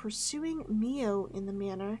was pursuing Mio in the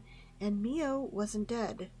manor, and Mio wasn't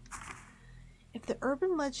dead. If the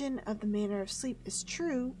urban legend of the Manor of Sleep is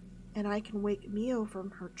true, and I can wake Mio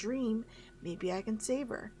from her dream, maybe I can save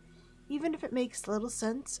her. Even if it makes little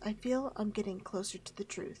sense, I feel I'm getting closer to the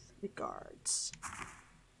truth. Regards.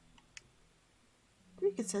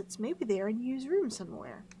 3 cassettes, maybe they're in Yu's room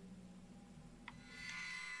somewhere.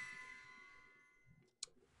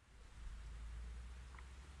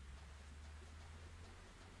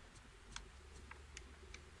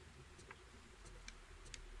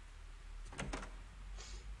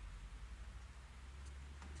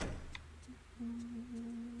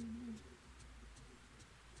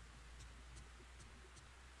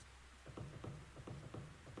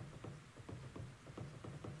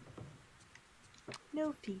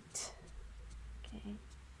 No feet. Okay.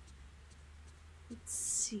 Let's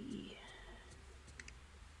see.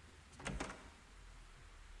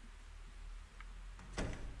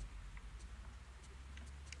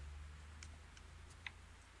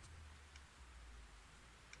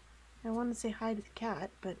 I want to say hi to the cat,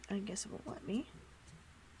 but I guess it won't let me.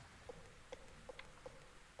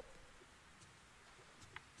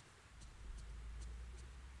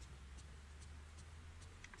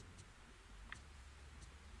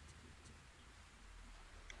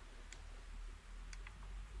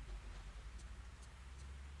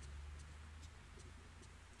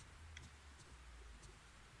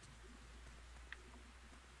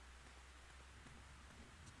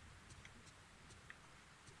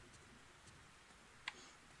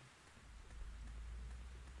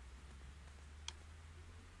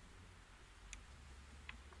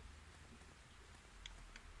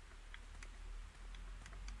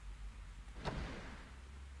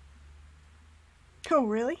 Oh,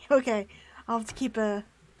 really? Okay. I'll have to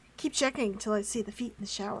keep checking until I see the feet in the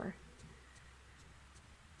shower.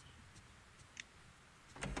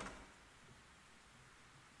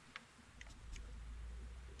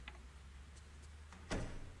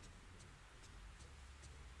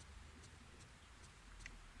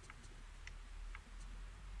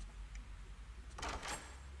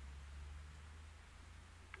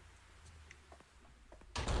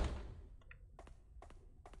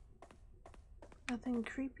 Nothing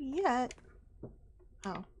creepy yet.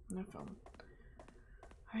 Oh, no phone.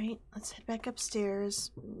 Alright, let's head back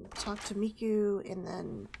upstairs, talk to Miku, and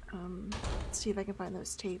then see if I can find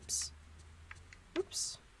those tapes.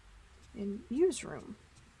 Oops. In Yu's room.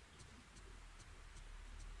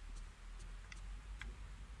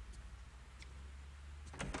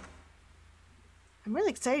 I'm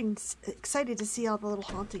really excited to see all the little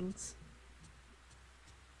hauntings.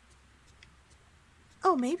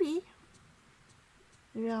 Oh, maybe.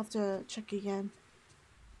 Maybe I'll have to check again.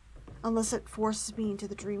 Unless it forces me into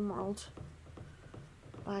the dream world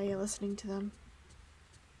by listening to them.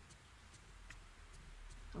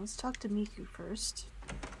 Let's talk to Miku first.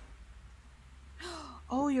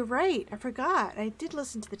 Oh, you're right. I forgot. I did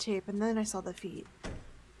listen to the tape and then I saw the feet.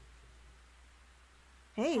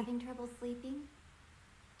 Hey. Having trouble sleeping?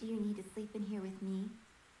 Do you need to sleep in here with me?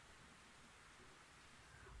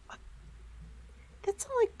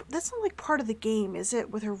 That's not like part of the game, is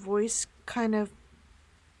it? With her voice kind of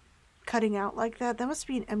cutting out like that. That must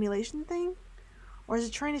be an emulation thing? Or is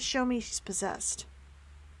it trying to show me she's possessed?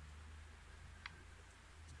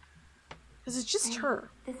 Because it's just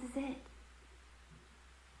her. This is it.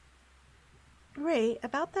 Ray,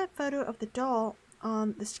 about that photo of the doll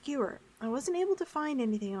on the skewer. I wasn't able to find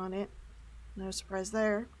anything on it. No surprise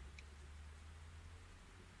there.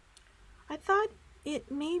 I thought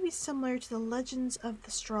it may be similar to the legends of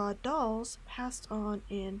the straw dolls passed on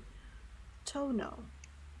in Tono.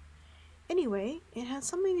 Anyway, it has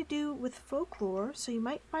something to do with folklore, so you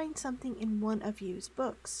might find something in one of Yu's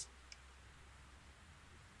books.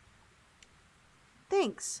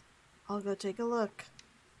 Thanks. I'll go take a look.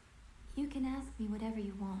 You can ask me whatever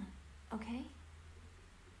you want, okay?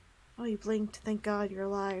 Oh, you blinked. Thank God you're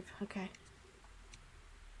alive. Okay.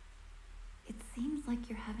 It seems like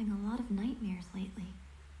you're having a lot of nightmares lately.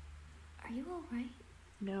 Are you alright?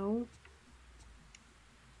 No.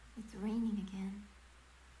 It's raining again.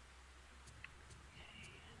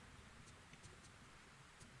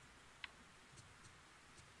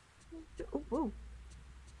 Oh, whoa.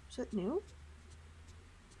 Is that new?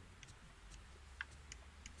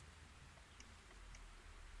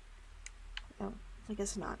 Oh, I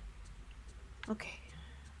guess not. Okay.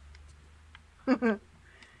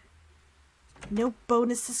 No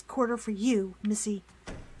bonus this quarter for you, Missy.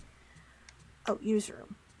 Oh, use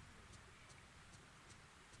room.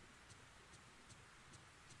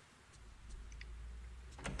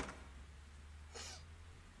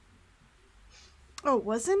 Oh, it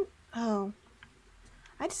wasn't? Oh.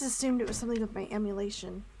 I just assumed it was something with my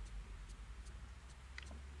emulation.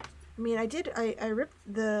 I mean, I ripped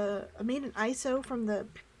I made an ISO from the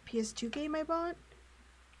PS2 game I bought.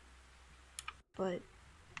 But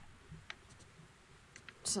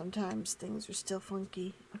sometimes things are still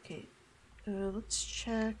funky. Okay, let's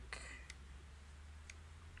check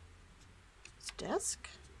his desk.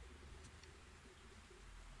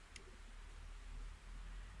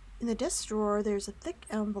 In the desk drawer, there's a thick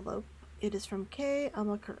envelope. It is from Kei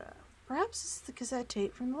Amakura. Perhaps it's the cassette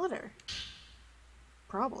tape from the letter.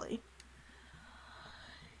 Probably.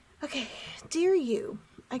 Okay, dear you,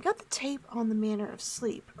 I got the tape on the manner of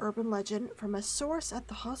sleep, urban legend, from a source at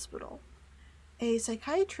the hospital. A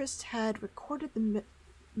psychiatrist had recorded the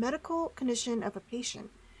medical condition of a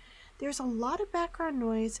patient. There's a lot of background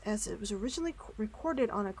noise as it was originally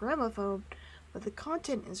recorded on a gramophone, but the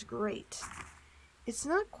content is great. It's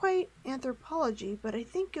not quite anthropology, but I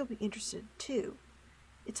think you'll be interested too.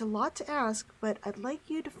 It's a lot to ask, but I'd like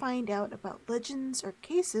you to find out about legends or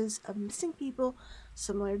cases of missing people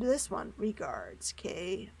similar to this one. Regards,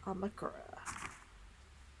 Kei Amakura.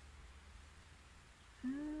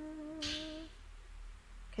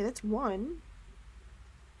 Okay, that's one.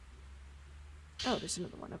 Oh, there's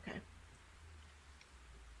another one, okay.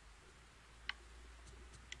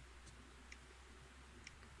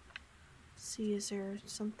 Let's see, is there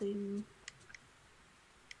something...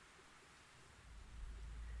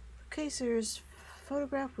 Okay, so there's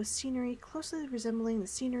photograph with scenery closely resembling the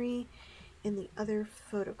scenery in the other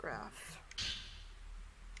photograph.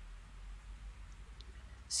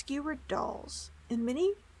 Skewered dolls. In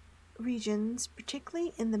many regions,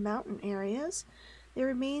 particularly in the mountain areas, there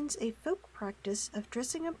remains a folk practice of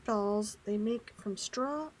dressing up dolls they make from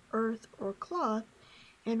straw, earth, or cloth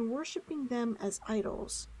and worshipping them as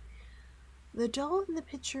idols. The doll in the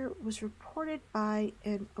picture was reported by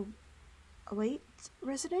an Await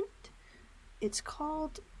resident. It's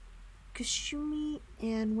called Kushumi,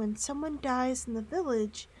 and when someone dies in the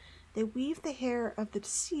village, they weave the hair of the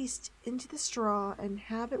deceased into the straw and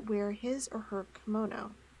have it wear his or her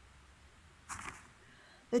kimono.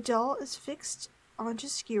 The doll is fixed onto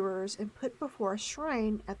skewers and put before a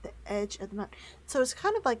shrine at the edge of the mountain. So it's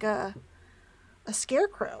kind of like a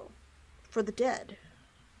scarecrow for the dead,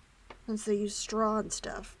 since they use straw and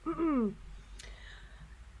stuff.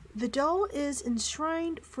 The doll is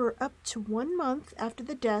enshrined for up to 1 month after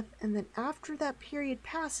the death, and then after that period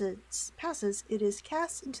passes, it is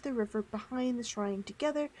cast into the river behind the shrine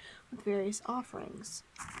together with various offerings.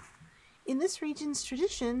 In this region's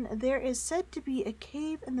tradition, there is said to be a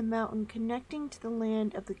cave in the mountain connecting to the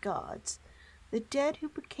land of the gods. The dead who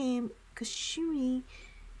became Kushumi...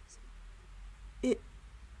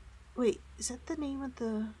 Wait, is that the name of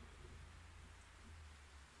the...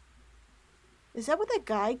 Is that what that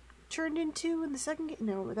guy turned into in the second game?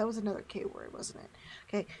 No, that was another K word, wasn't it?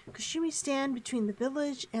 Okay, Kushumi stand between the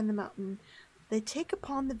village and the mountain. They take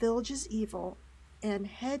upon the village's evil and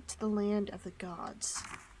head to the land of the gods.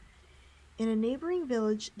 In a neighboring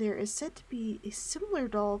village, there is said to be a similar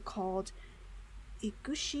doll called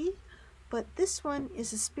Iguchi, but this one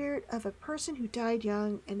is the spirit of a person who died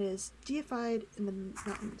young and is deified in the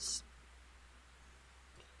mountains.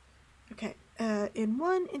 Okay. In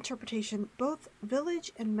one interpretation, both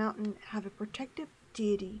village and mountain have a protective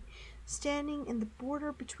deity standing in the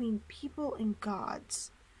border between people and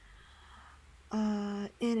gods. In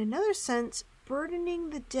another sense,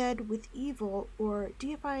 burdening the dead with evil or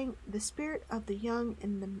deifying the spirit of the young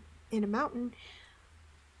in a mountain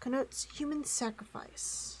connotes human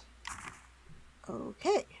sacrifice.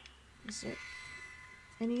 Okay. Is there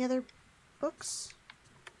any other books?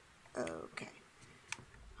 Okay.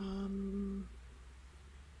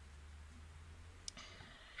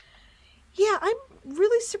 Yeah, I'm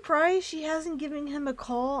really surprised she hasn't given him a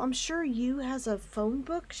call. I'm sure Yu has a phone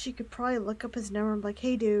book. She could probably look up his number and be like,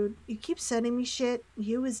 hey dude, you keep sending me shit.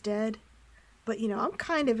 Yu is dead. But you know, I'm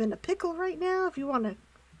kind of in a pickle right now if you want to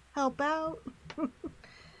help out.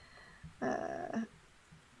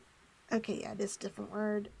 Okay, yeah, it is a different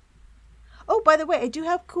word. Oh, by the way, I do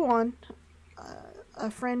have Kuon. A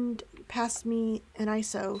friend passed me an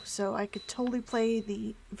ISO, so I could totally play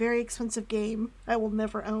the very expensive game I will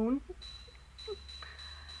never own.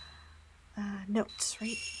 Notes,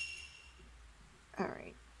 right?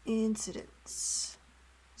 Alright. Incidents.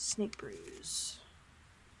 Snake bruise.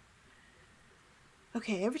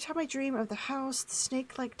 Okay, every time I dream of the house, the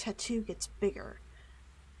snake-like tattoo gets bigger.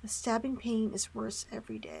 The stabbing pain is worse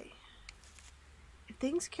every day. If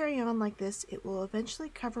things carry on like this, it will eventually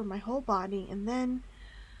cover my whole body, and then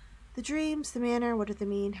the dreams, the manner, what do they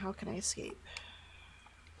mean? How can I escape?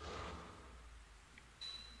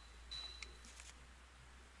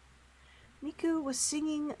 Miku was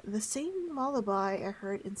singing the same lullaby I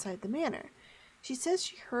heard inside the manor. She says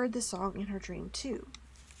she heard the song in her dream too.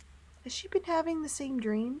 Has she been having the same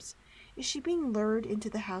dreams? Is she being lured into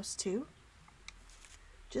the house too?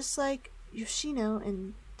 Just like Yoshino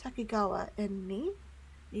and Takegawa and me?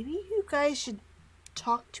 Maybe you guys should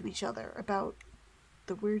talk to each other about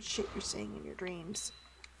the weird shit you're saying in your dreams.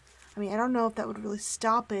 I mean, I don't know if that would really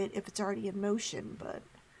stop it if it's already in motion, but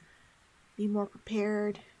be more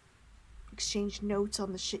prepared. Exchange notes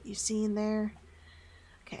on the shit you see in there.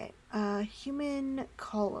 Okay, human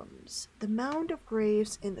columns. The mound of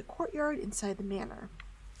graves in the courtyard inside the manor.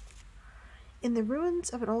 In the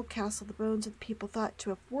ruins of an old castle, the bones of the people thought to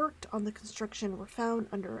have worked on the construction were found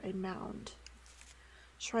under a mound.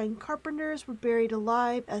 Shrine carpenters were buried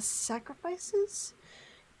alive as sacrifices.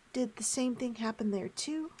 Did the same thing happen there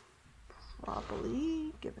too?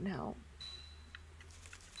 Probably, given how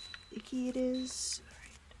icky it is.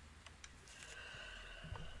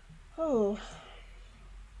 Alright.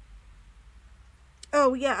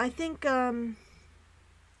 Oh yeah, I think the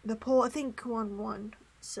poll, I think Kuan won,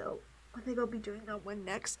 so I think I'll be doing that one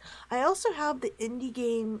next. I also have the indie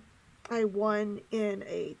game I won in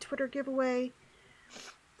a Twitter giveaway.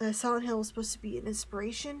 Silent Hill was supposed to be an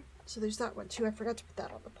inspiration, so there's that one too. I forgot to put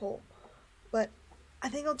that on the poll, but I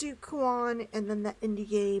think I'll do Kuan and then that indie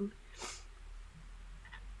game.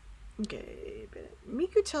 Okay,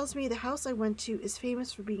 Miku tells me the house I went to is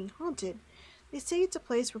famous for being haunted. They say it's a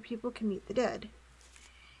place where people can meet the dead.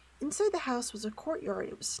 Inside the house was a courtyard.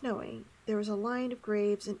 It was snowing. There was a line of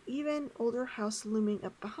graves and even older house looming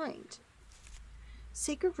up behind.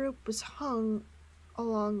 Sacred rope was hung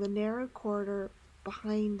along the narrow corridor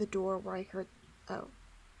behind the door where I heard... Oh,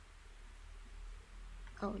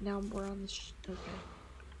 now we're on the... Okay.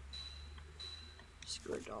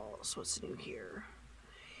 Square dolls. What's new here?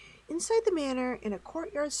 Inside the manor, in a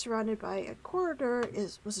courtyard surrounded by a corridor,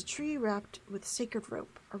 was a tree wrapped with sacred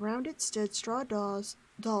rope. Around it stood straw dolls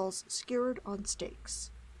skewered on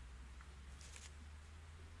stakes.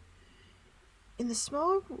 In the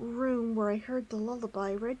small room where I heard the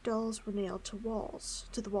lullaby, red dolls were nailed to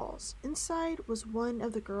the walls. Inside was one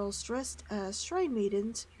of the girls dressed as shrine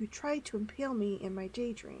maidens who tried to impale me in my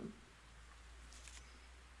daydream.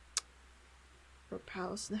 Rope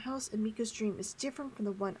house. The house in Miko's dream is different from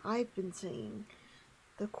the one I've been seeing.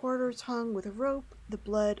 The corridors hung with a rope, the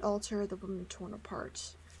blood altar, the woman torn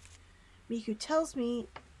apart. Miku tells me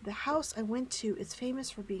the house I went to is famous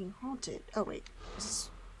for being haunted. Oh wait,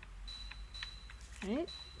 right?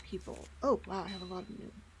 People. Oh wow, I have a lot of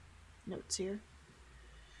new notes here.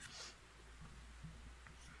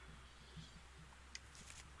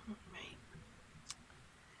 Alright.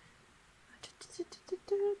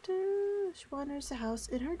 She wanders the house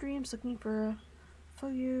in her dreams looking for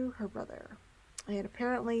Fuyu, her brother, and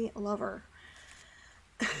apparently a lover.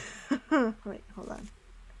 Wait, hold on.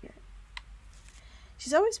 Here.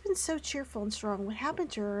 She's always been so cheerful and strong. What happened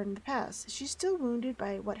to her in the past? Is she still wounded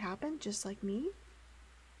by what happened, just like me?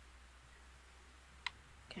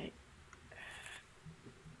 Okay.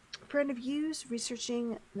 A friend of Yu's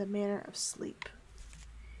researching the manner of sleep.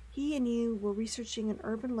 He and Yu were researching an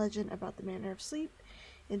urban legend about the manner of sleep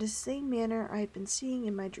in the same manner I had been seeing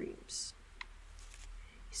in my dreams.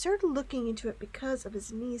 He started looking into it because of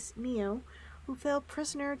his niece, Mio, who fell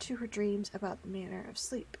prisoner to her dreams about the manner of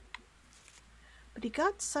sleep. But he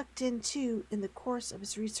got sucked in too in the course of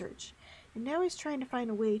his research, and now he's trying to find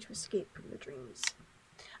a way to escape from the dreams.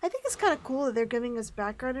 I think it's kind of cool that they're giving us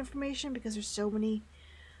background information because there's so many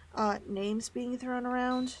names being thrown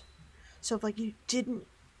around. So if like you didn't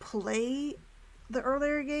play the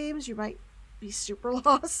earlier games, you might be super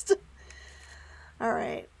lost.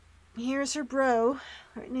 Alright. Here's her bro.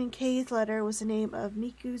 Written in Kei's letter was the name of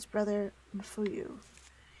Miku's brother, Mafuyu.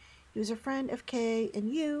 He was a friend of Kei and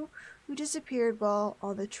Yu, who disappeared while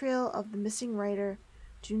on the trail of the missing writer,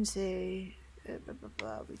 Junsei.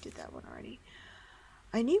 We did that one already.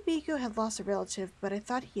 I knew Miku had lost a relative, but I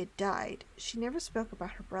thought he had died. She never spoke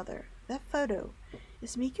about her brother. That photo.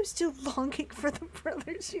 Is Miku still longing for the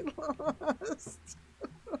brother she lost?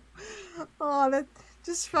 Oh, that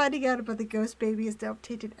just finding out about the ghost baby has now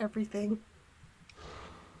tainted everything.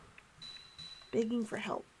 Begging for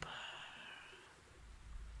help.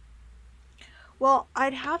 Well,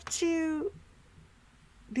 I'd have to.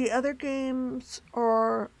 The other games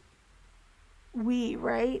are Wii,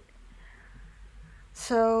 right?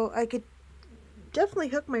 So I could definitely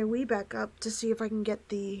hook my Wii back up to see if I can get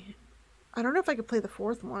the. I don't know if I could play the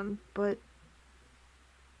fourth one, but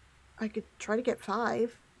I could try to get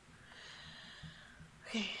 5.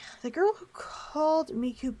 Okay, the girl who called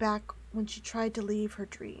Miku back when she tried to leave her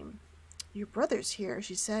dream. Your brother's here,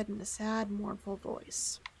 she said in a sad, mournful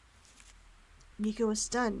voice. Miku was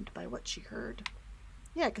stunned by what she heard.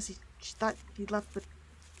 Yeah, because she thought he left with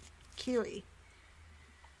Kiri.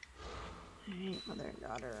 Alright, mother and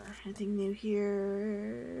daughter. Anything new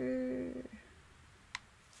here?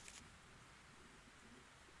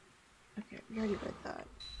 Okay, we already read that.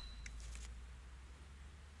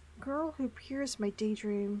 Girl who appears my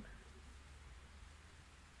daydream.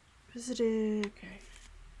 Visited. Okay.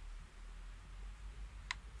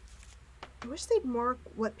 I wish they'd mark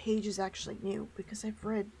what page is actually new, because I've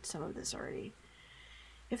read some of this already.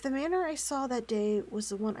 If the manor I saw that day was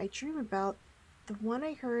the one I dream about, the one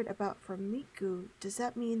I heard about from Miku, does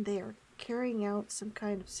that mean they are carrying out some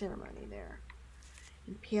kind of ceremony there?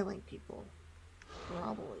 Impaling people.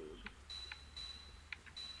 Probably.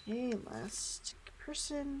 Okay, last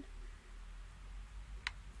person.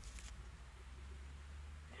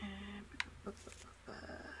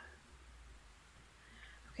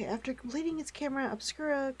 Okay, after completing its camera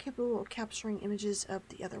obscura capable of capturing images of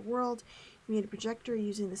the other world, he made a projector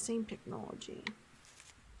using the same technology.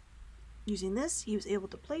 Using this, he was able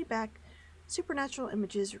to play back supernatural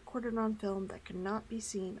images recorded on film that could not be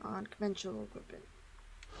seen on conventional equipment.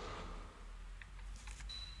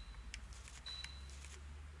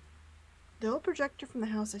 The old projector from the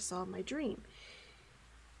house I saw in my dream.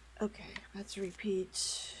 Okay, let's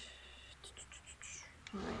repeat.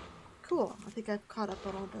 Alright, cool. I think I've caught up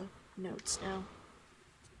on all the notes now.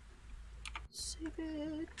 Save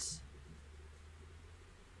it.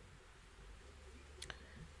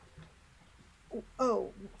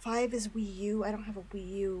 Oh, 5 is Wii U. I don't have a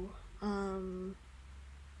Wii U.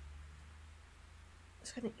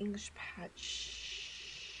 It's got an English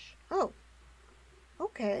patch. Oh.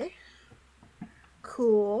 Okay.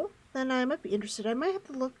 Cool. Then I might be interested. I might have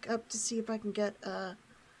to look up to see if I can get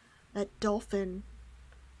that dolphin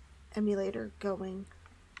emulator going.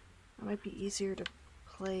 That might be easier to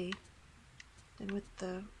play than with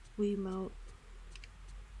the Wiimote.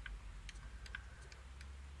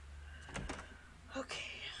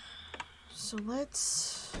 Okay, so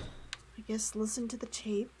let's, I guess, listen to the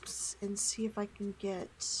tapes and see if I can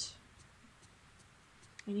get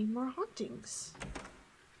any more hauntings.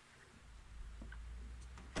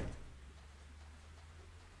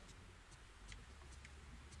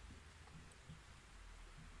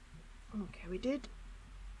 Okay, we did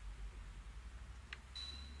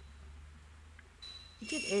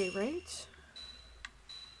A, right?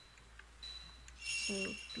 So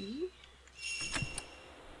B.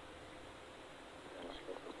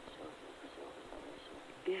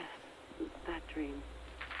 Yes, that dream.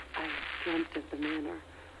 I dreamt of the manor.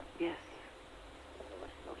 Yes.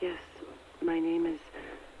 Yes, my name is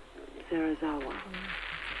Sarazawa.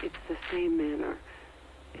 It's the same manor.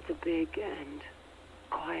 It's a big and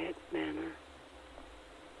quiet manor.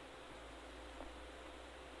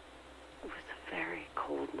 It was a very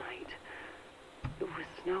cold night. It was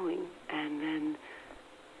snowing, and then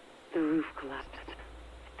the roof collapsed,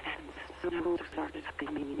 and snow started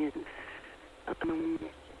coming in. A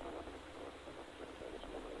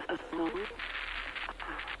song?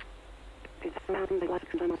 It sounds like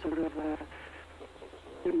some sort of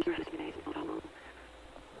interesting song.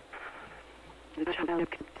 The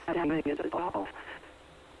child kept stabbing at the wall.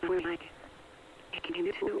 We're like, can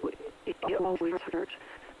you do it? It always hurt.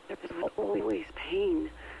 There was always pain.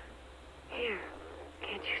 Here,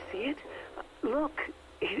 can't you see it? Look,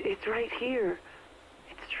 it's right here.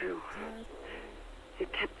 It's true.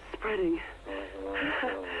 It kept spreading.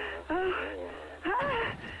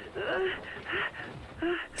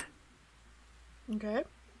 Okay.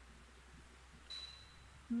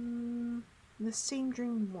 The same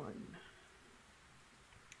dream 1.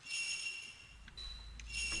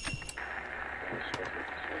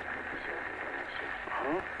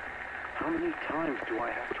 many times do I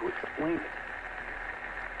have to explain it?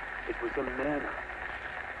 It was a manor,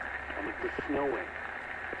 and it was snowing.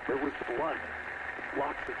 There was blood.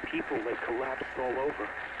 Lots of people that collapsed all over.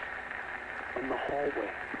 In the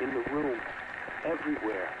hallway, in the room,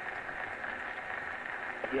 everywhere.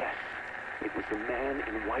 Yes, it was a man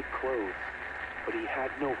in white clothes, but he had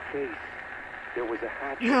no face. There was a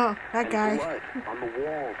hatchet Oh, that and guy. blood on the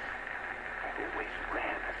walls. I always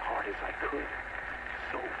ran as hard as I could.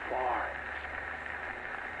 So far.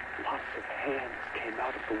 Lots of hands came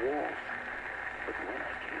out of the walls. But when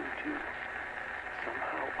I came to,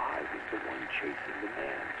 somehow I was the one chasing the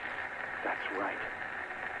man. That's right.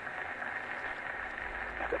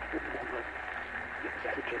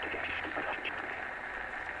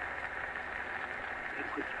 It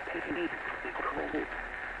was painfully cold.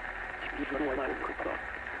 Even when I woke up,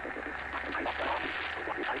 my body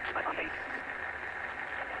was like ice.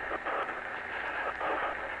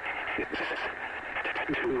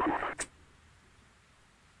 It's too.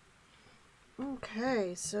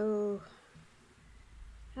 Okay, so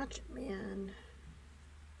Hatchet Man.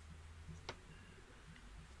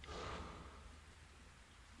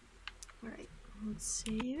 Alright, let's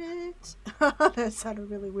save it. That sounded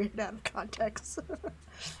really weird out of context.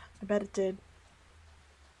 I bet it did.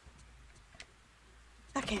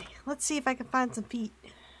 Okay, let's see if I can find some feet.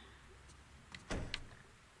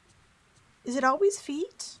 Is it always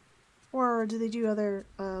feet? Or do they do other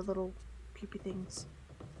little peepee things?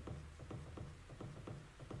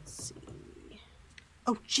 Let's see.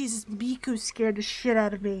 Oh, Jesus, Miku scared the shit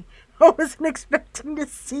out of me. I wasn't expecting to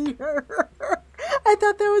see her. I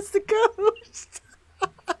thought that was the ghost.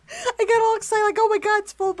 I got all excited, like, oh my god,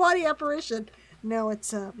 it's full body apparition. No,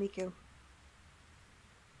 it's Miku.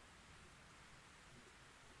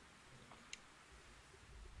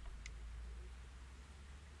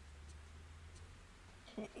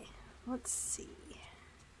 Okay, let's see.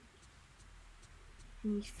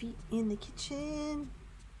 Any feet in the kitchen?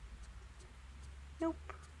 Nope.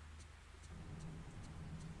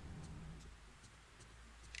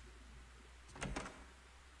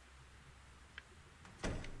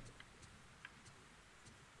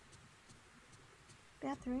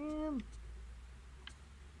 Bathroom.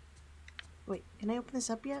 Wait, can I open this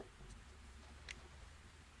up yet?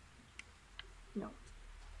 No.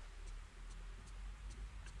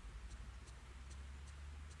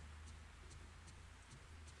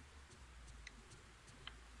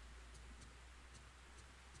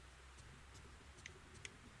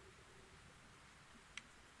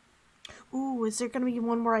 Ooh, is there gonna be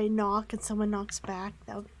one where I knock and someone knocks back?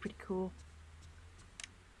 That would be pretty cool.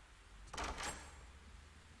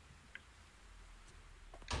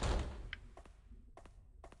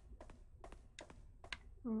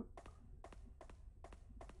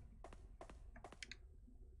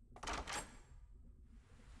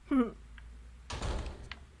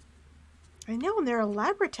 I know, and they're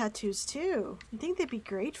elaborate tattoos too. I think they'd be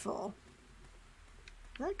grateful.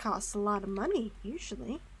 That costs a lot of money,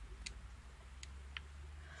 usually.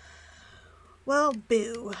 Well,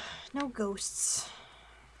 boo. No ghosts.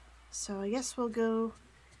 So I guess we'll go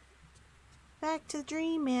back to the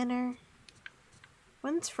Dream Manor.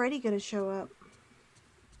 When's Freddy gonna show up?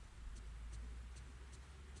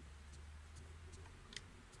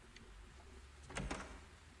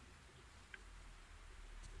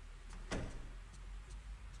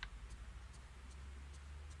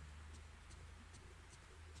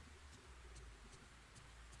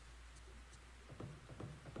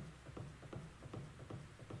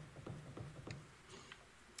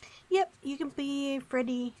 Yep, you can be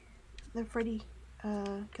Freddy, the Freddy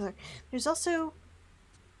killer. There's also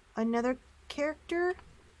another character.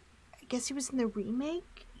 I guess he was in the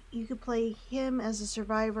remake. You could play him as a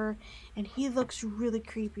survivor, and he looks really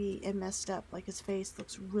creepy and messed up. Like, his face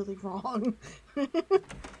looks really wrong. It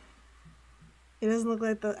doesn't look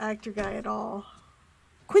like the actor guy at all.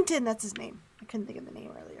 Quentin, that's his name. I couldn't think of the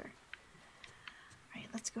name earlier. Alright,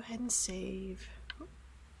 let's go ahead and save.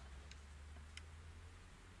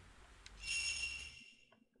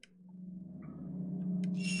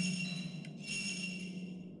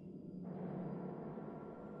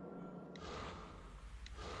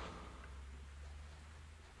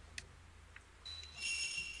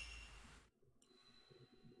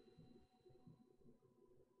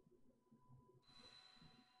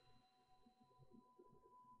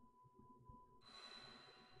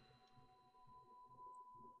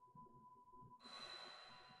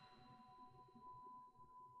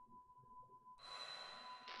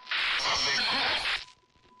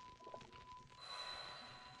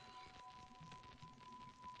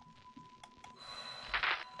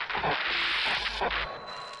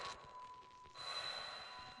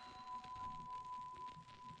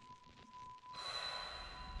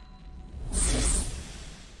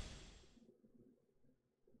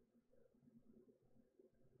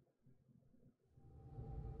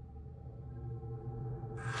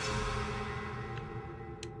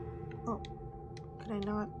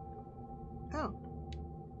 not? Oh.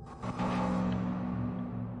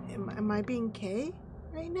 Am I being K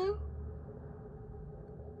right now?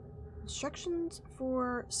 Instructions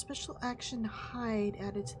for special action hide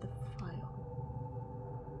added to the file.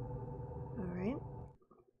 Alright.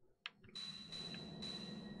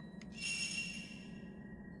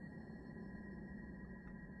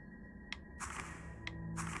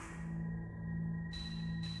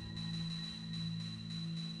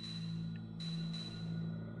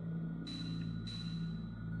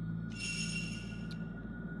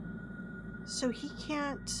 So he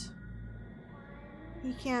can't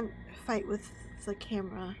fight with the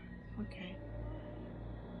camera. Okay.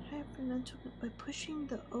 By pushing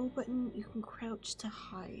the O button, you can crouch to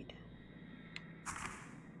hide.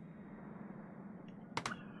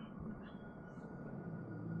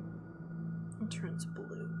 It turns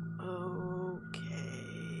blue. Okay.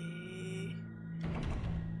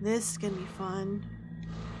 This is gonna be fun.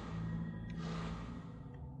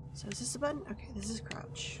 So is this a button? Okay, this is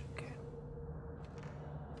crouch. Okay.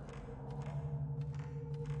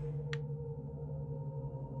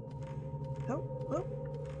 Oh, oh.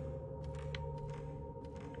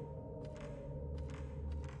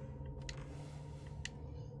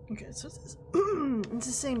 Okay, so it's it's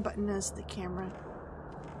the same button as the camera.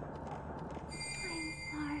 I'm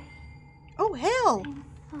sorry. Oh, hell!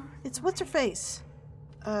 I'm so It's what's her face?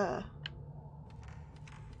 I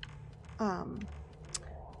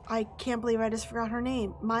can't believe I just forgot her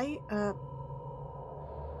name. Mio?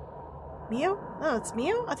 Oh, it's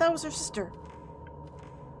Mio? I thought it was her sister.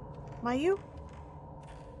 Miku?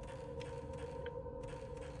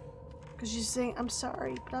 Because she's saying, I'm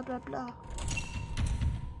sorry, blah, blah, blah.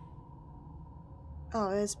 Oh,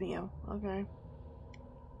 it's Mio. Okay.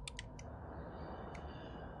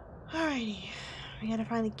 Alrighty. We gotta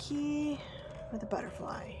find the key with the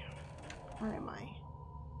butterfly. Where am I?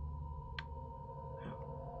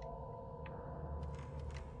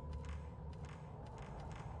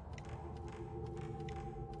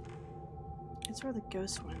 It's where the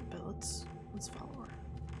ghost went, but let's follow her.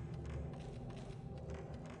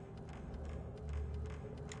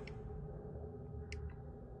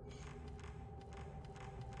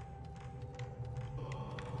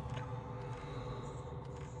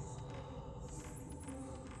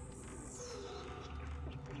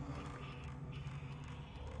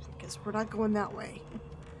 I guess we're not going that way.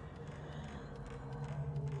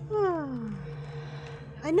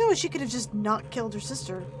 I know she could have just not killed her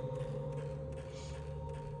sister.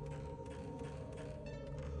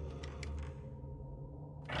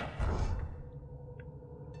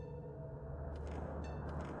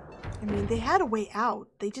 I mean, they had a way out.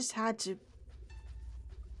 They just had to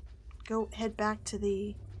head back to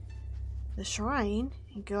the shrine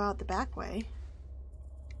and go out the back way.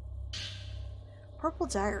 Purple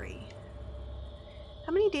diary.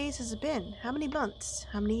 How many days has it been? How many months?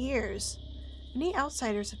 How many years? Many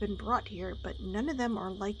outsiders have been brought here, but none of them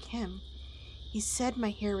are like him. He said my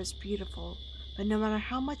hair was beautiful, but no matter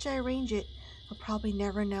how much I arrange it, I'll probably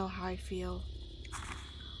never know how I feel.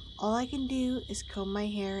 All I can do is comb my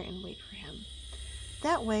hair and wait for him.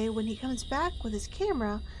 That way, when he comes back with his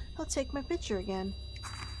camera, he'll take my picture again.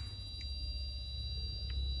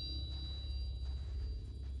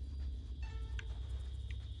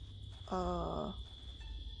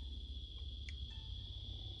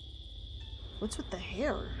 What's with the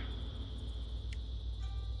hair?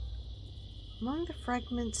 Among the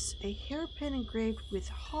fragments, a hairpin engraved with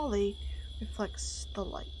holly reflects the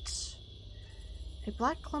light. A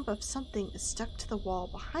black clump of something is stuck to the wall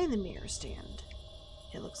behind the mirror stand.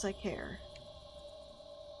 It looks like hair.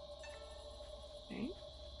 Okay.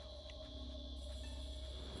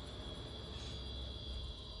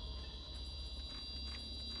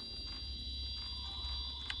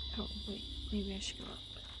 Oh, wait. Maybe I should go up.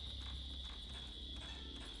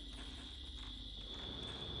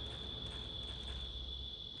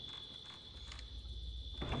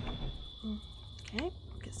 Okay,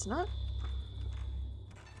 guess not.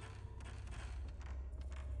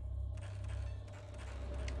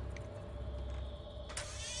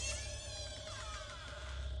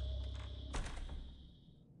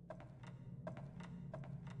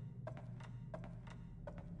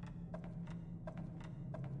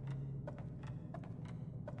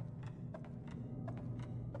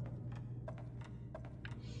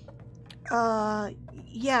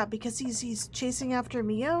 Yeah, because he's chasing after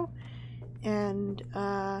Mio, and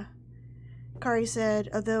Kari said,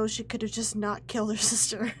 although she could have just not killed her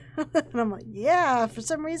sister. And I'm like, yeah, for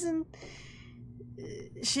some reason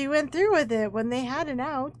she went through with it when they had an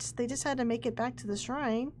out. They just had to make it back to the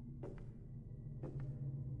shrine.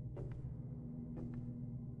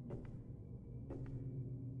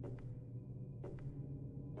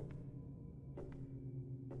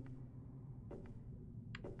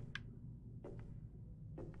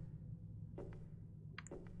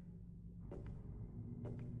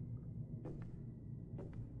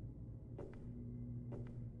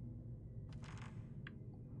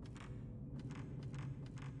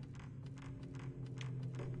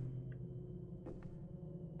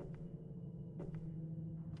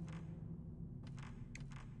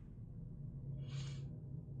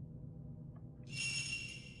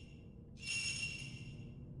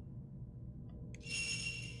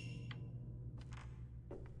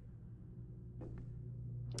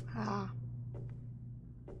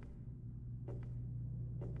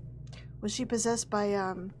 Was she possessed by,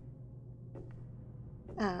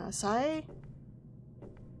 Sai?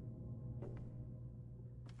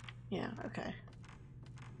 Yeah, okay.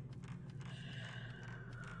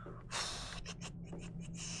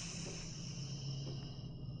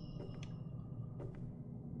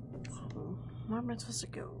 Where am I supposed to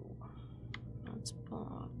go? That's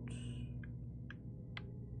blocked.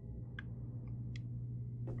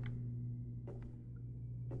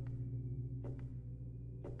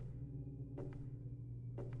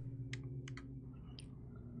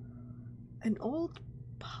 An old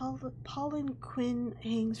pollen quin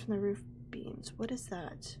hangs from the roof beams. What is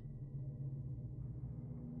that?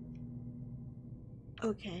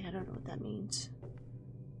 Okay, I don't know what that means.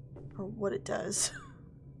 Or what it does.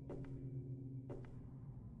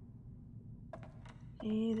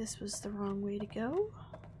 Okay, this was the wrong way to go.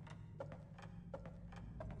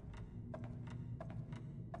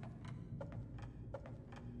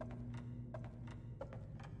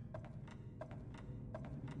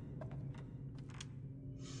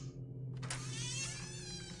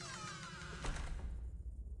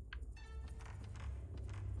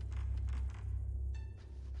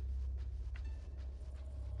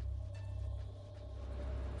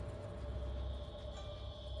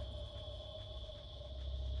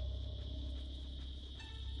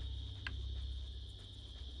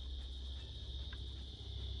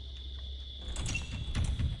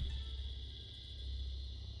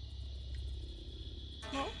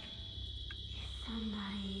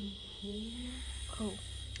 Somebody here? Oh.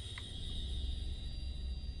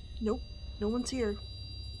 Nope, no one's here.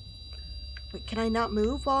 Wait, can I not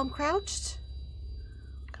move while I'm crouched?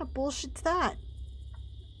 What kind of bullshit's that?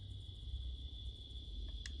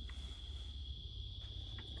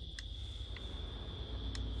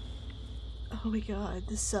 Oh my god,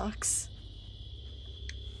 this sucks.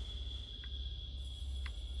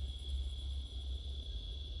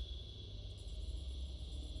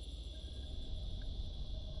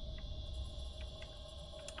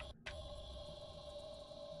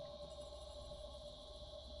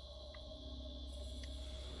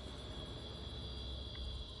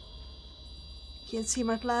 Can't see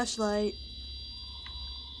my flashlight.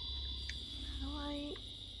 How do I...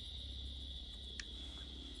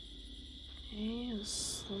 Okay, I'll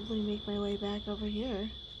slowly make my way back over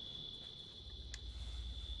here.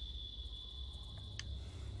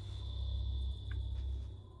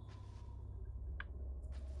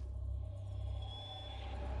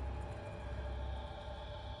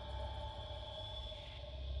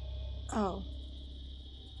 Oh.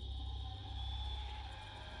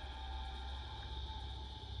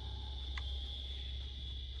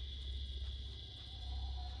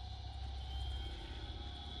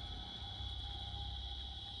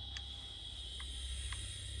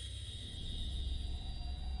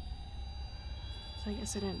 So I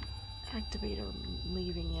guess I didn't activate or I'm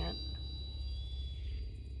leaving yet.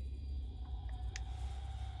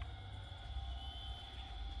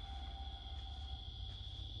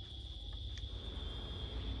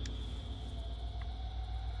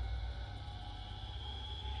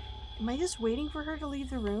 Am I just waiting for her to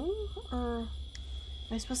leave the room? Or am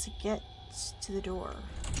I supposed to get to the door?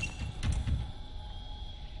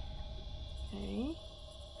 Okay.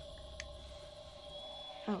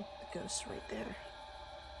 Oh, the ghost's right there.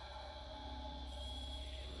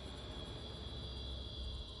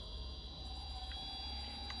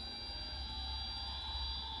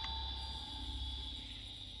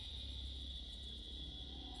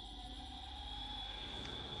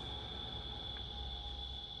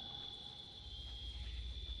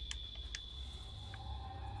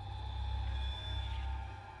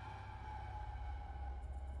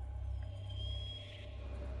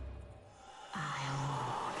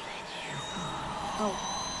 Oh,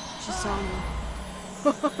 she saw me.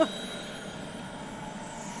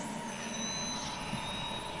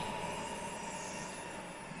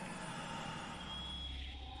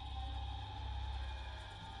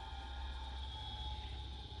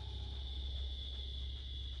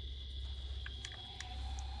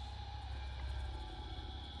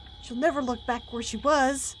 She'll never look back where she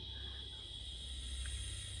was.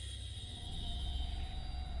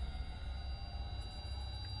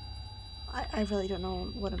 I really don't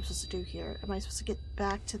know what I'm supposed to do here. Am I supposed to get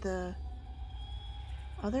back to the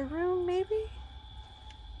other room, maybe?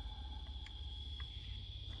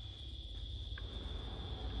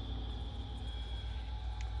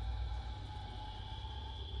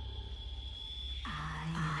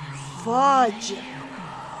 Fudge!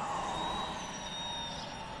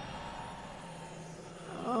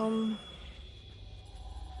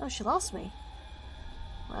 Oh, she lost me.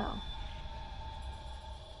 Wow.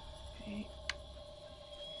 Okay.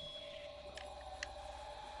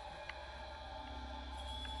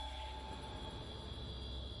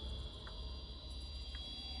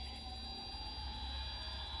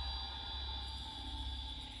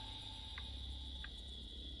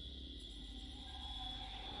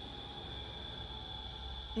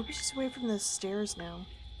 Maybe she's away from the stairs now.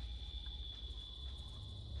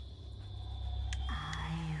 Are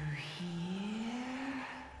you here?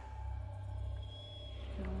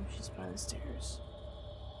 No, she's by the stairs.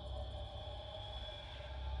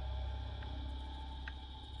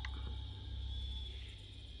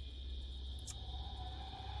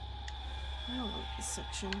 I don't like this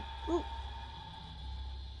section. Ooh.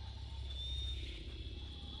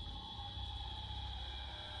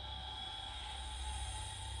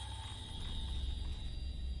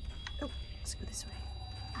 Oh, let's go this way.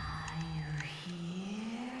 Are you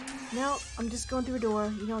here? No, I'm just going through a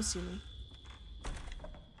door. You don't see me.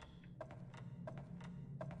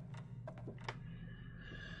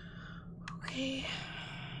 Okay.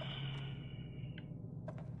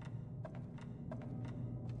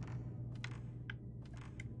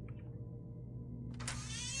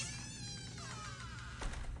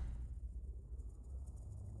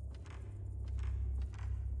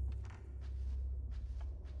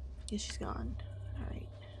 Yeah, she's gone. Alright.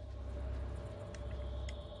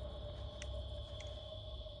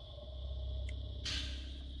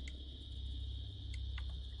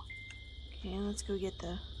 Okay, let's go get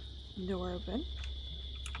the door open.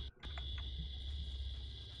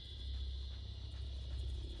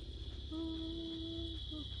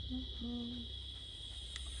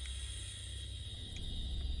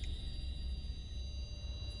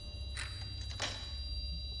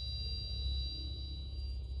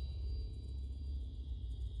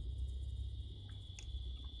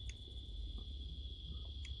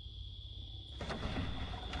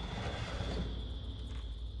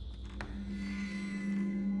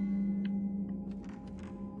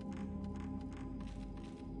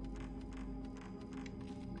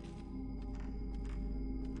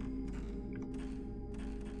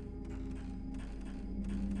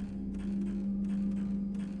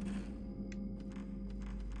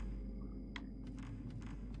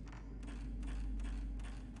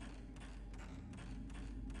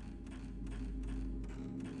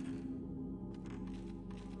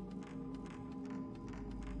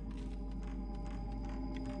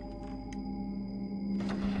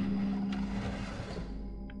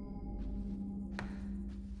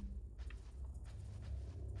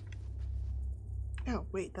 Oh,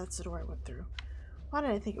 wait, that's the door I went through. Why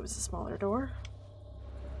did I think it was a smaller door?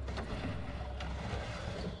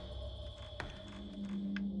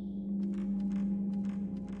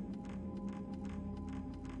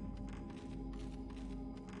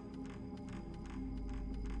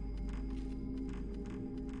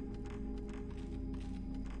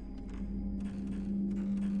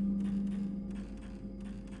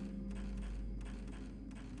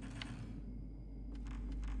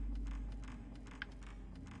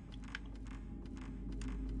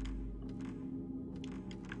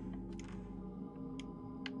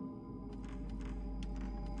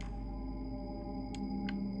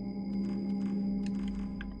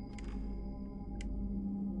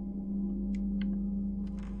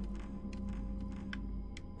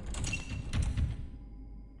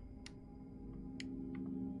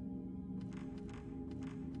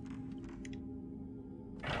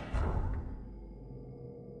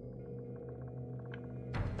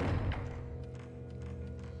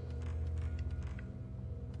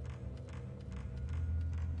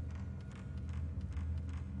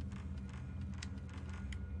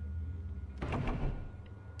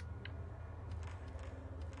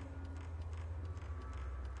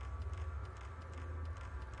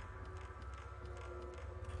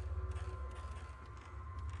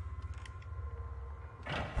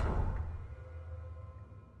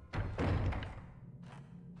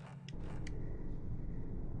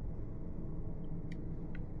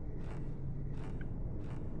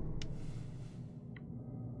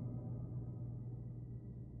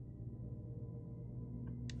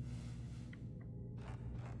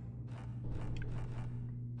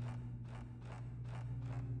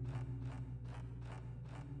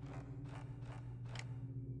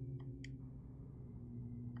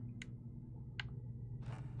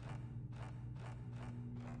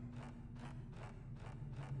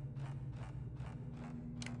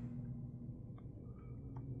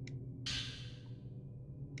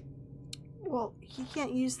 Well, he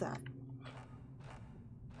can't use that.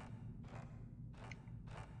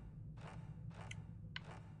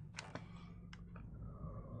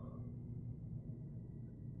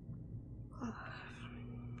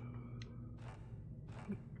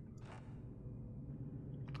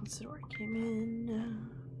 That's the door I came in.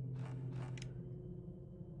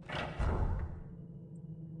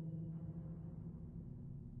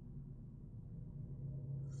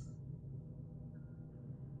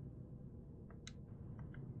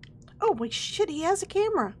 Oh, wait, shit, he has a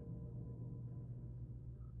camera.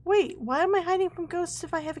 Wait, why am I hiding from ghosts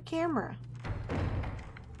if I have a camera?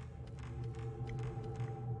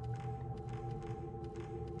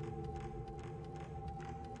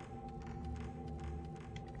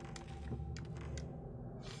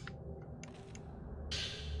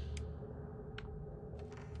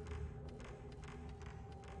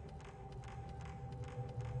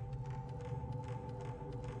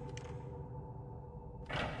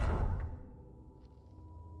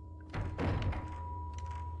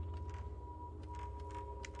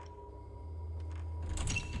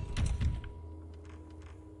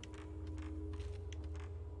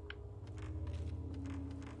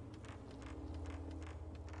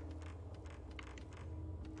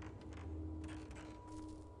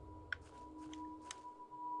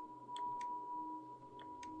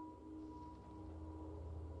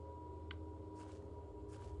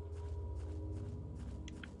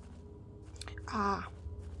 Ah.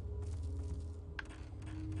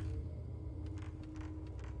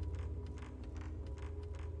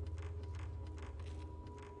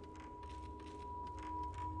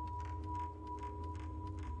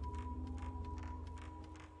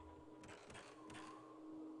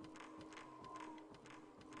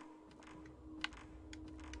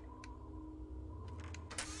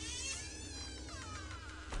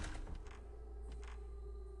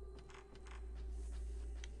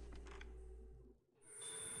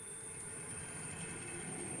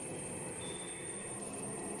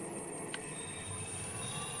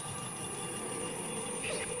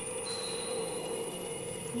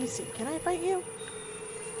 Let me see, can I bite you?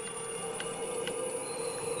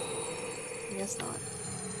 I guess not.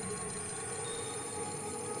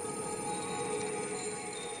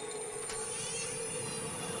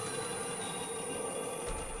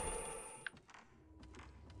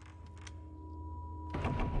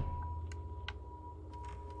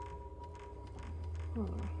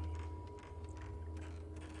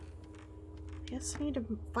 Guess I need to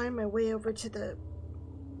find my way over to the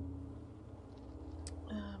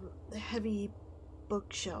heavy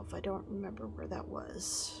bookshelf. I don't remember where that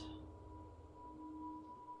was.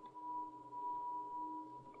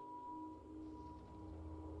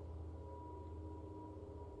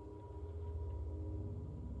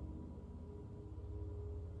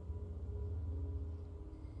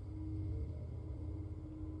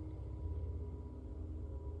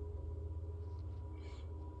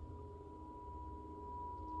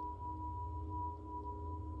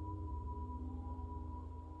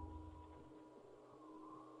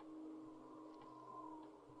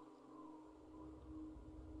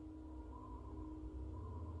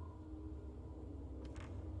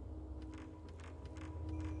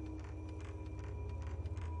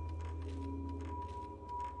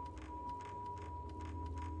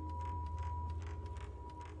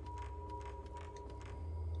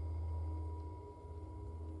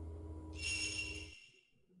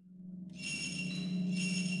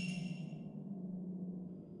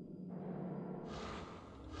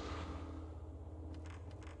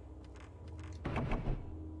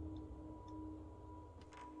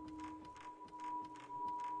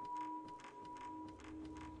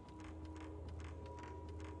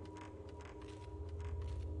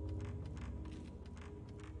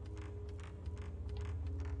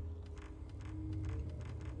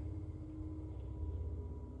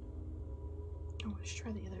 Oh, let's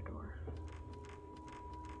try the other door.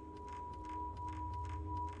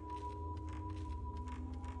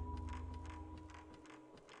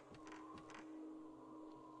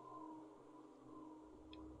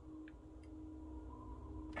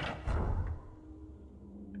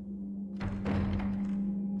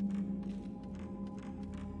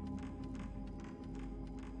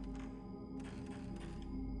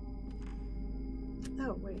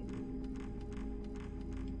 Oh, wait.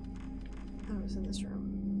 Oh, it was in this room.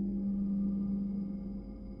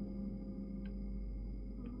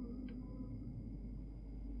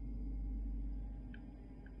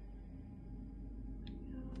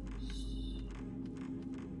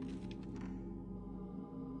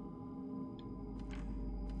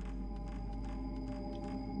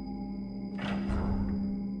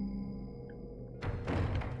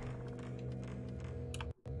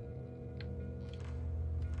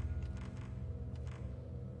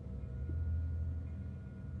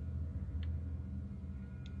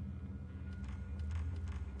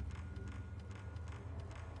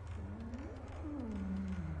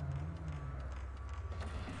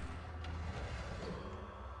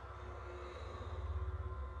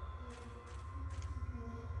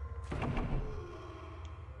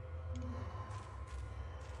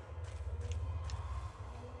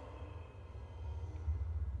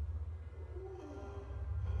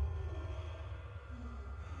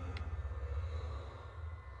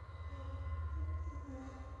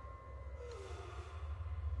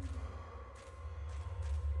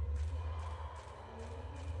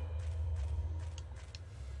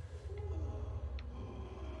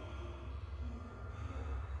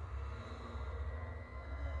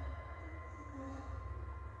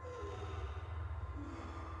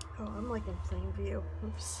 Oh, I'm like in plain view.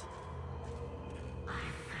 Oops.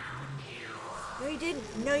 No, you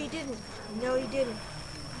didn't. No, you didn't. No, you didn't.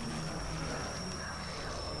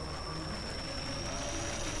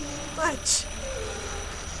 Fudge!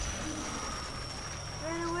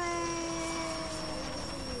 Run away!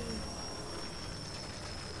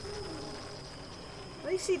 At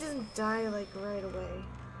least he doesn't die like right away.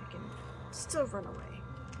 I can still run away.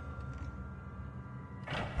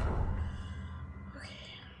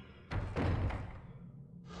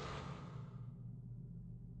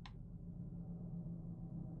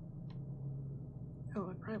 Oh,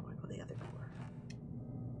 I probably want to go the other door.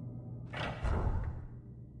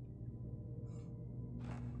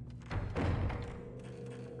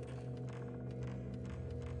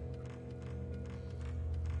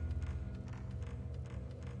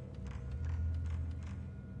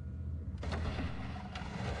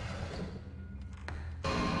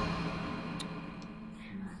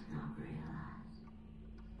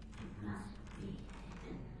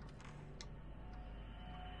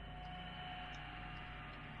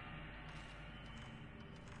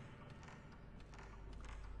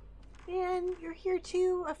 And you're here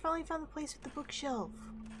too. I finally found the place with the bookshelf.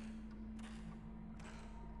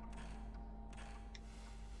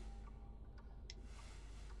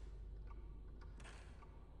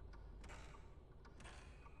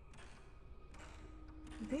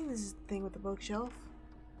 I think this is the thing with the bookshelf.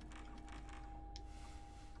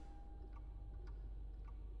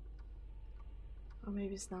 Or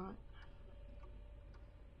maybe it's not.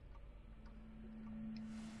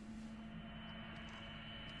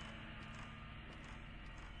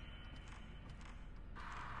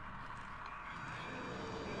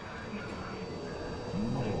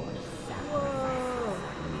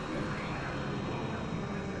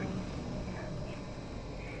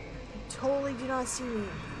 Totally do not see me.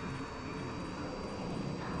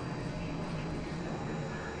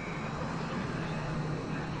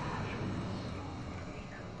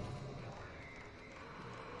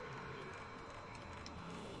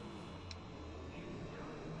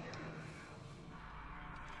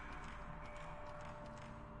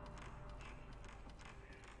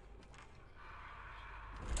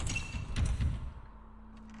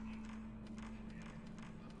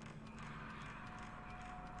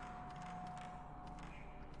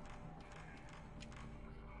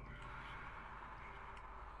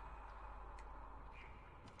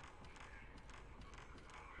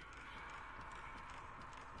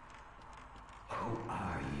 Who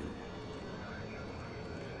are you?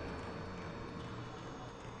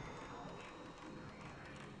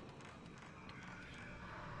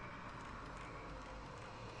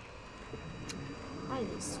 I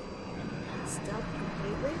just stuck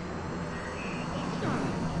completely.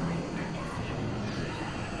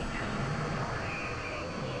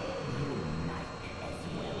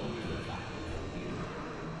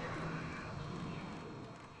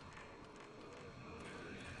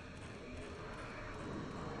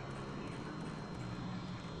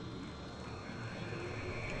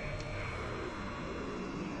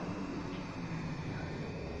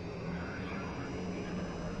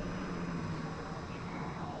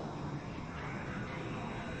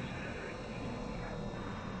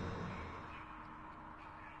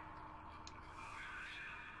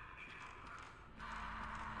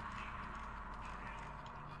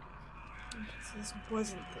 So this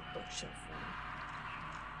wasn't the bookshelf one.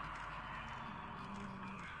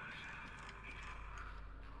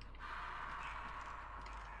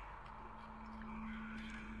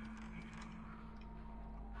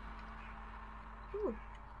 Ooh.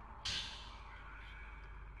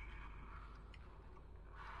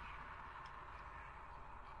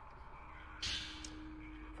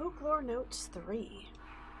 Folklore Notes 3.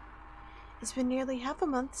 It's been nearly half a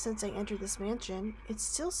month since I entered this mansion. It's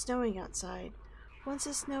still snowing outside. Once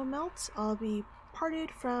the snow melts, I'll be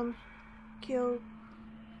parted from Kyoyuka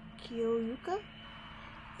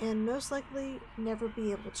and most likely never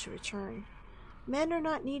be able to return. Men are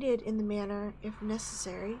not needed in the manor if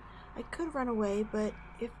necessary. I could run away, but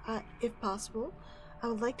if possible, I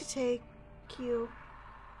would like to take Kyoka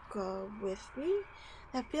with me.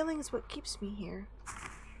 That feeling is what keeps me here.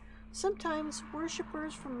 Sometimes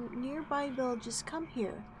worshippers from nearby villages come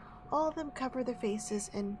here. All of them cover their faces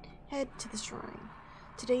and head to the shrine.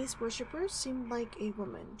 Today's worshiper seemed like a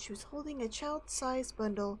woman. She was holding a child-sized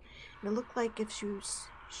bundle, and it looked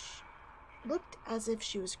as if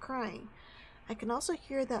she was crying. I can also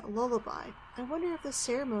hear that lullaby. I wonder if the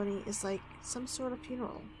ceremony is like some sort of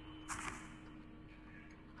funeral.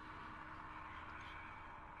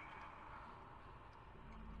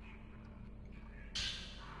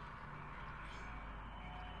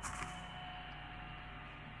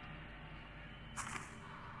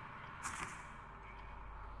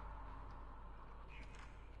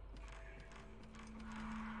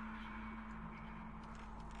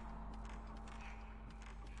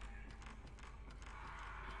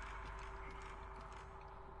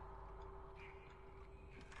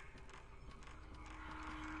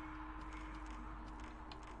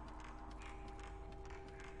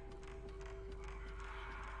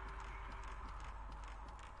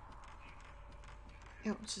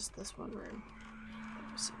 Oh, it's just this one room.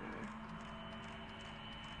 That was similar.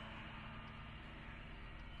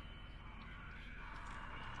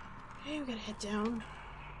 Okay, we gotta head down.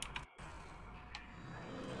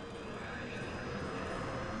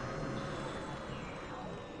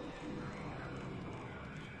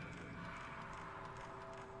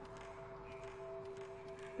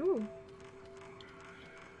 Ooh.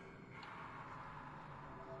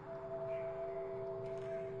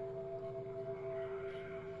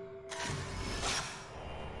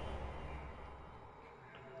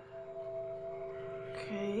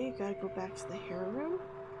 Okay, gotta go back to the hair room.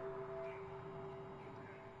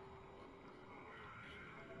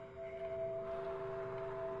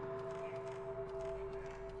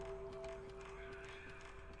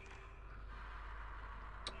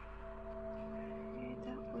 Okay,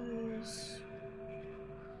 that was...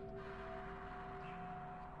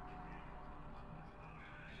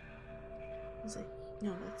 Is it?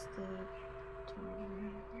 No, that's the dorm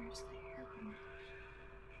room. Where's the hair room?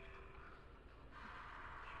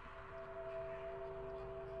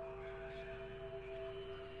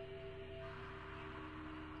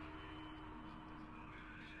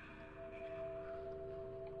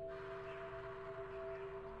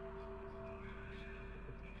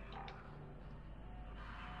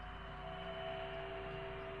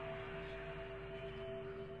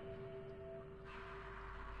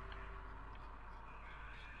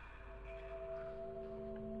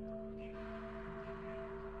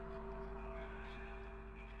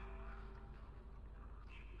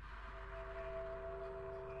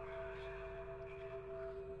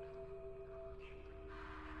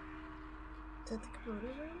 Is that the Komodo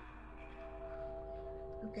room?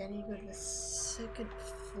 Okay, I need to go to the second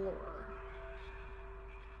floor.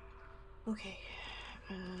 Okay,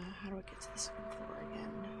 how do I get to the second floor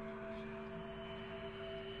again?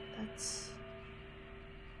 That's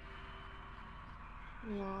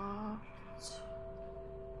locked.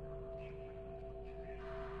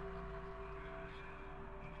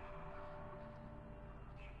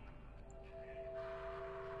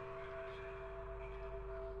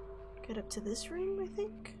 Get up to this room, I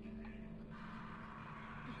think.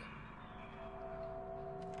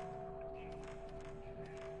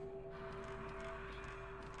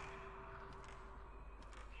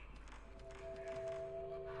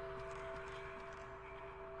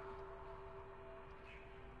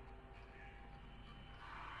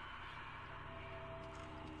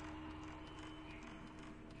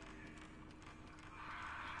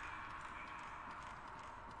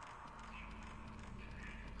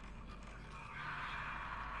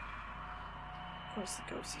 Of course,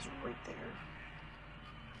 the ghost is right there.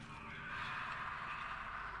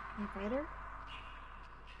 Invite her?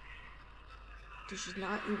 Does she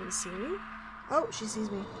not even see me? Oh, she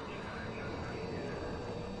sees me.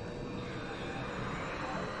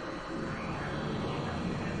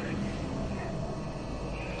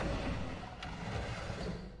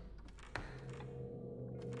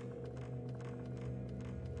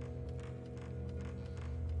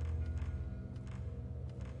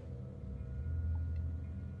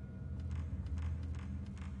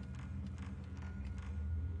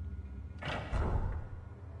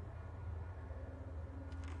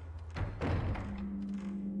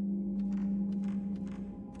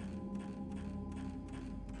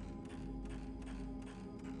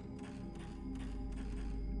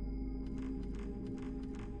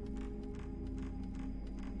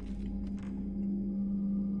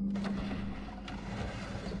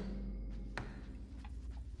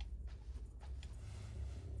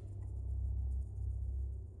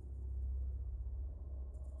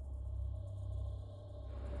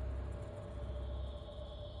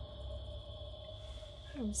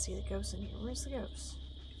 I don't see the ghost in here. Where's the ghost?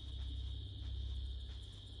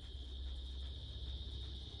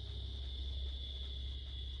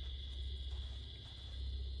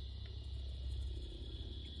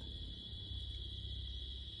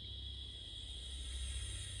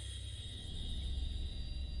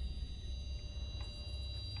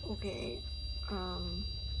 Okay.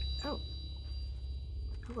 Oh.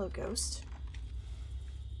 Hello, ghost.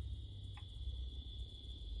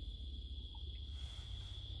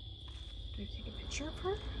 Do I take a picture of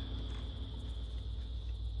her?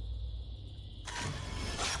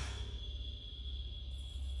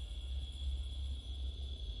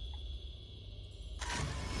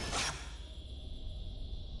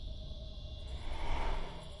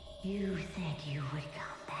 You said you would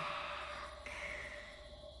come back.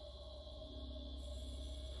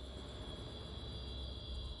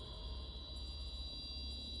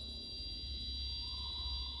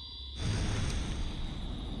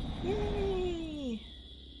 Yay!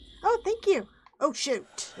 thank you. Oh,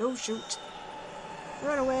 shoot. Oh, shoot.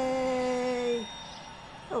 Run away.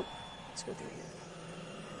 Oh, let's go through here.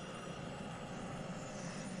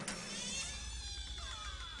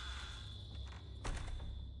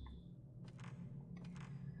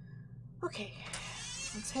 Okay,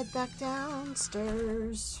 let's head back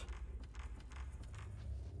downstairs.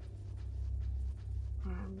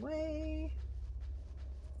 Wrong way.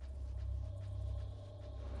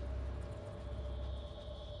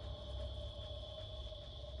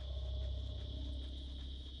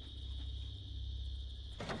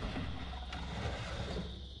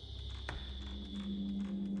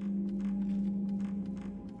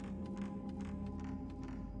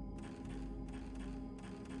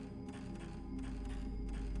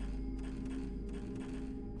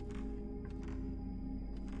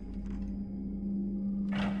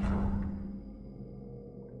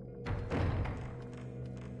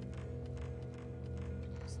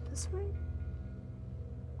 This way?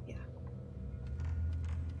 Yeah.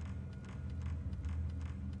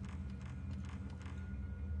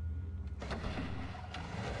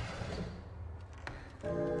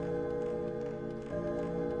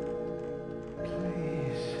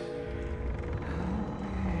 Please.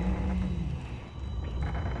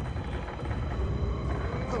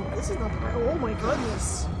 Oh, this is not the right. Oh my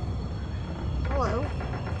goodness. Hello.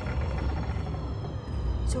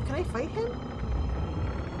 So can I fight him?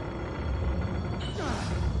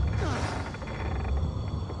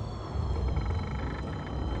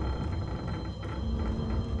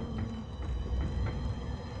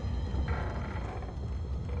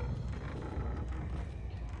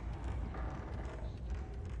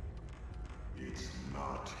 It's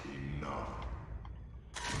not enough.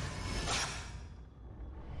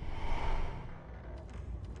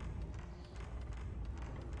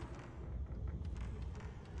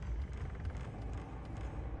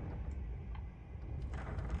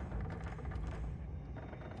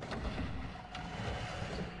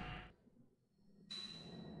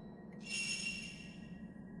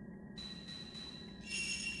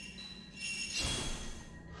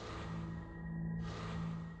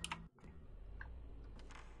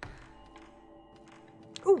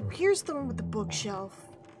 Oh, here's the one with the bookshelf.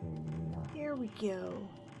 Here we go.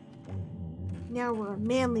 Now we're a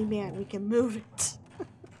manly man. We can move it.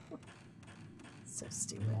 So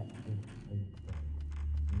stupid.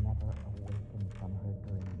 Never awaken from her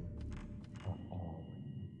dream for all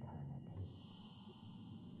eternity.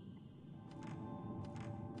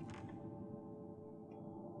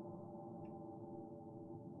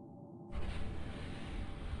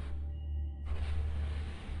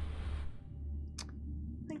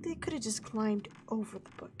 Like they could have just climbed over the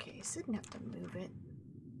bookcase. Didn't have to move it.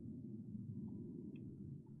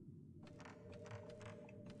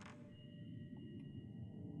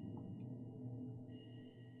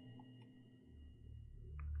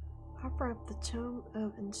 Offer up the tome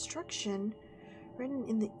of instruction written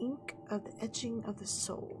in the ink of the etching of the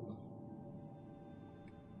soul.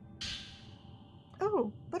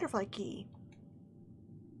 Oh, butterfly key.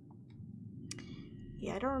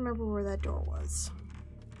 Yeah, I don't remember where that door was.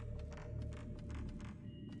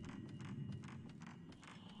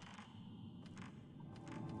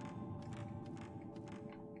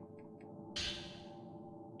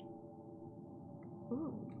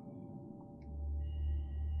 Ooh.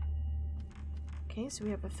 Okay, so we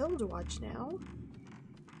have a film to watch now.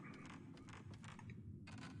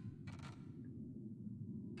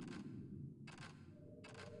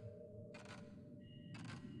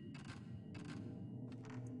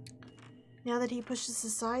 Now that he pushes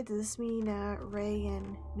aside, does this mean Ray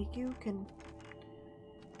and Miku can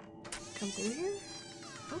come through here?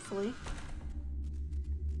 Hopefully.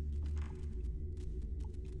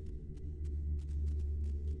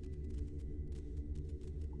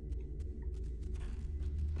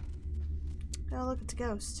 Oh, look, it's a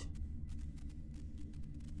ghost.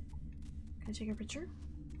 Can I take a picture?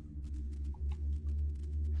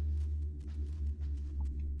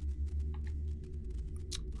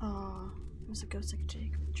 Aw, there's a ghost I could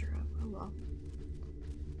take a picture of. Oh well.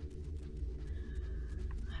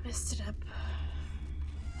 I messed it up.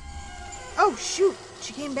 Oh shoot!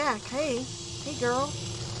 She came back. Hey. Hey girl.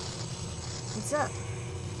 What's up?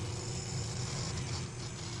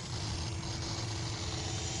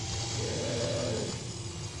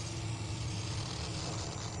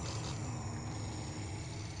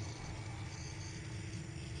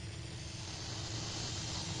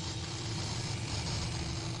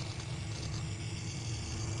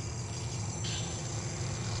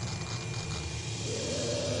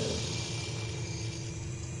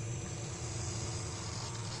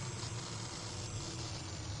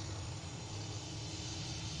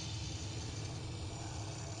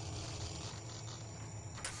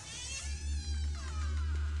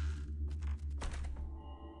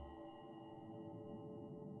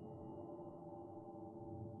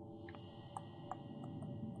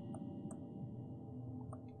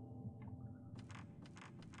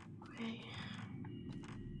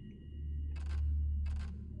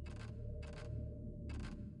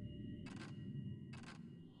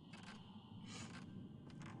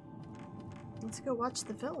 Let's go watch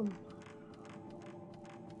the film.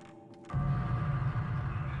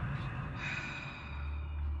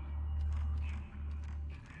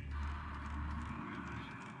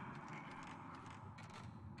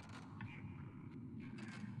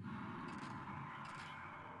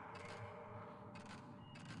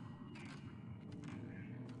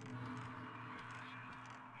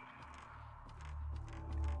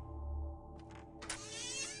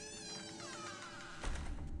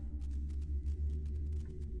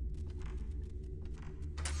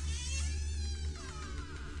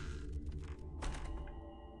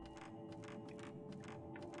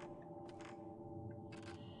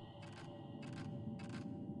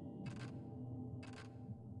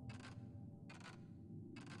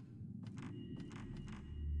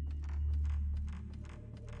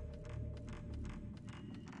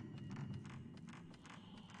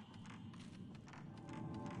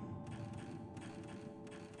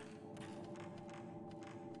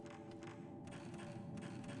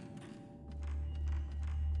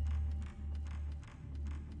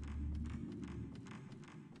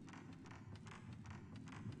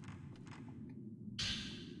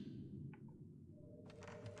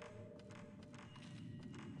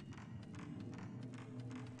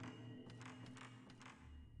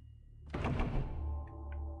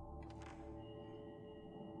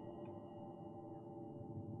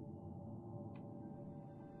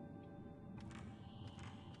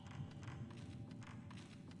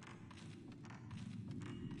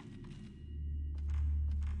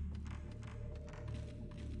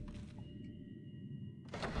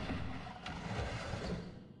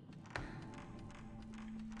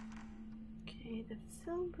 Okay, the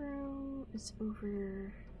film room is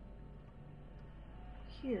over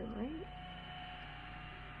here, right?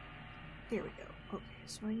 There we go. Okay,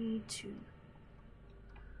 so I need to...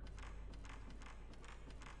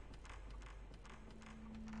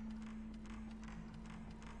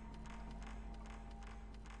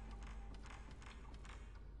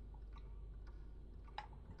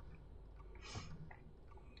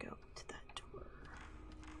 go to that door.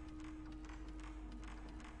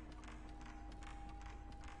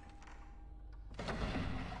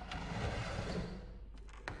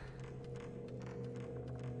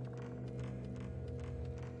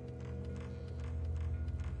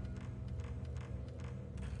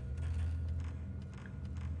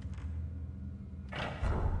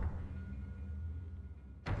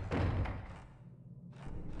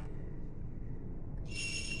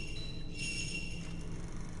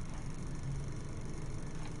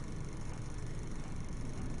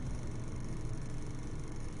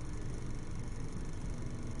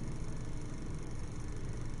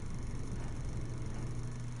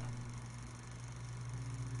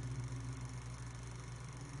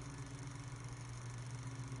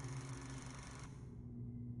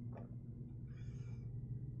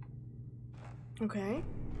 Okay.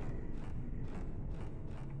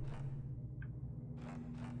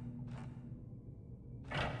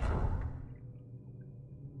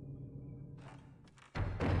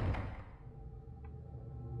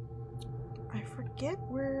 I forget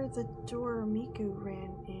where the door Miku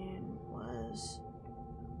ran in was.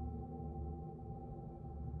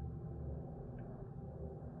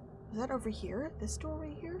 Was that over here? This door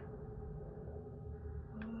right here?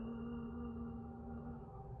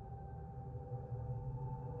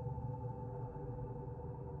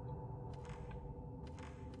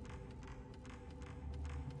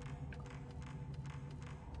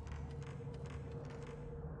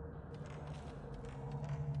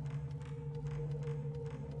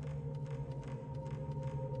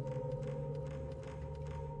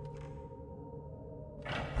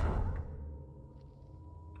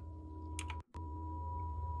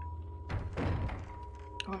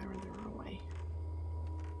 Oh, I ran the wrong way.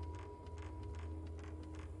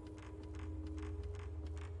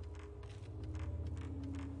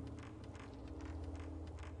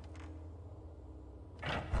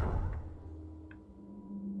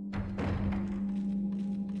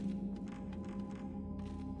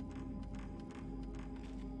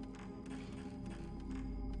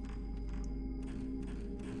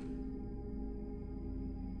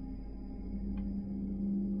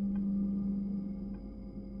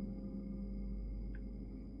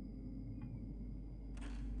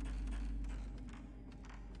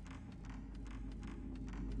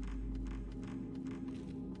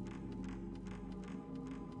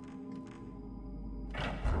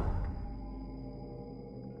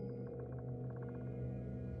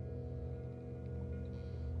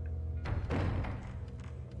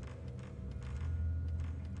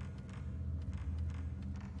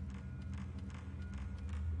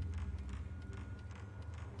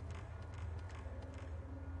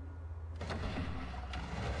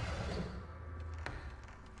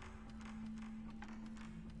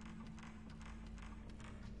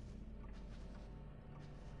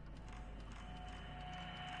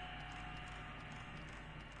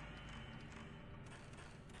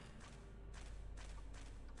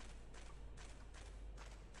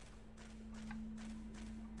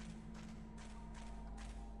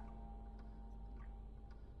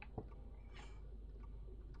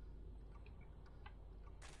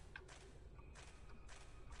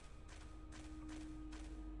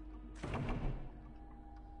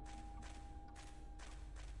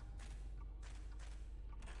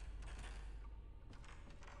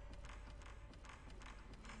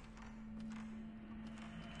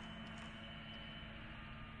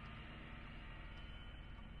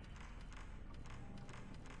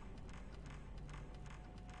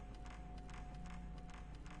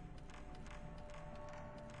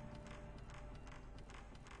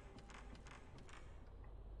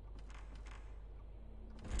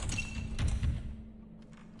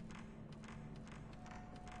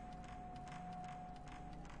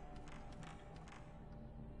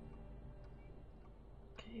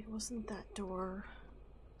 wasn't that door.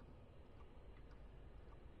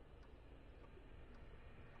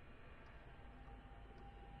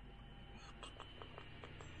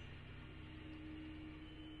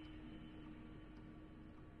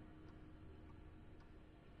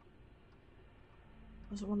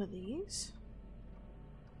 Was it one of these?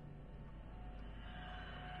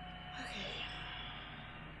 Okay.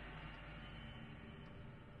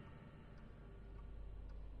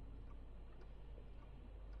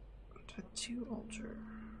 Tattoo altar.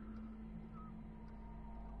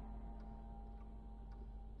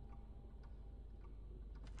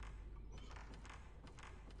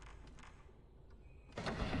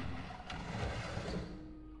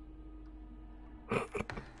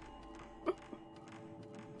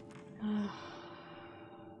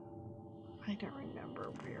 I don't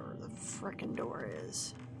remember where the frickin' door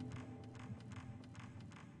is.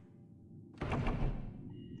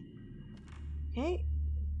 Okay,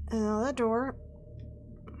 another door.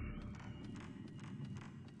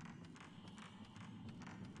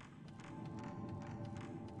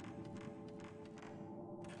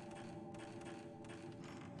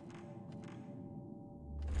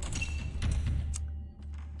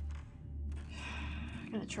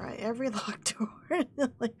 I'm gonna try every locked door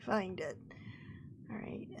until I find it.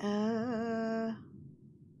 Alright,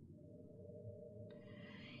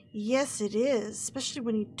 yes, it is, especially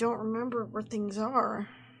when you don't remember where things are.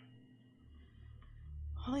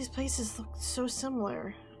 All these places look so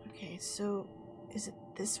similar. Okay, so is it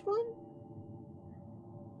this one?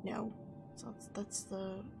 No. So that's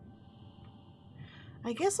the...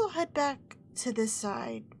 I guess I'll head back to this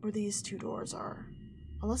side where these two doors are.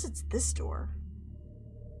 Unless it's this door.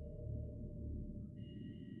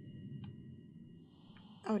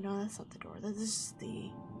 Oh no, that's not the door. This is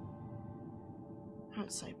the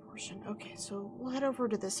outside portion. Okay, so we'll head over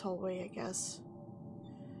to this hallway, I guess.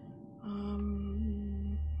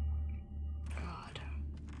 God.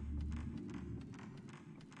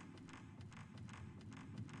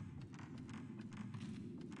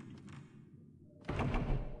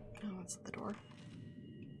 Oh, that's the door.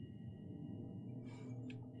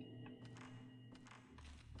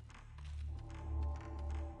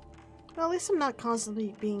 Well, at least I'm not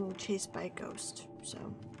constantly being chased by a ghost, so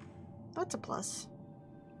that's a plus.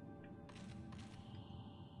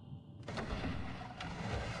 Okay,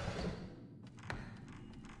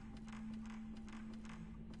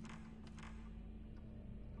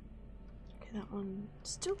 that one's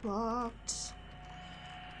still locked.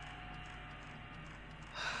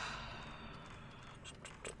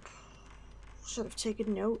 Should have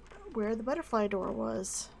taken note where the butterfly door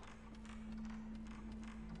was.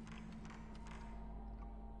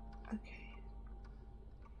 Okay.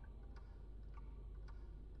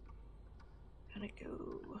 Gotta go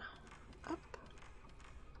up.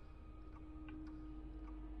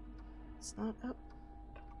 It's not up.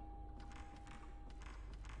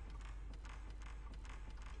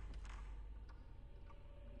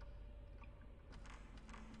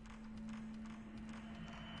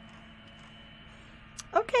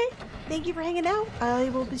 Okay, thank you for hanging out. I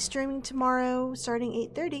will be streaming tomorrow starting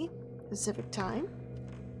 8:30 Pacific time.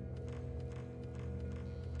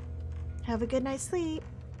 Have a good night's sleep.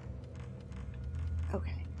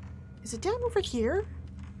 Okay. Is it down over here?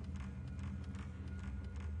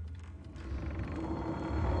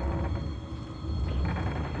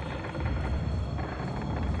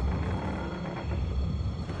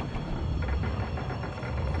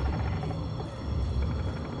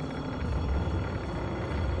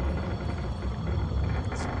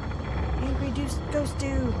 Angry ghost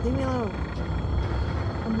dude, leave me alone.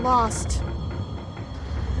 I'm lost.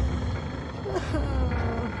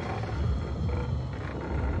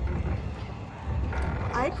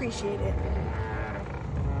 I appreciate it.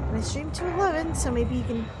 And I stream to 11, so maybe you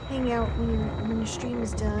can hang out when your stream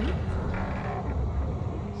is done.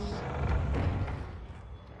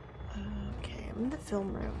 Okay, I'm in the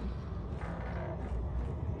film room.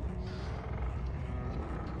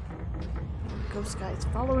 Ghost guy's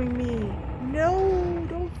following me. No,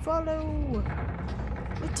 don't follow.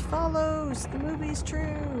 It follows. The movie's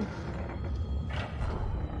true.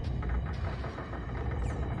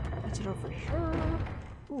 Is it over here?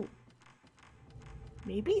 Ooh.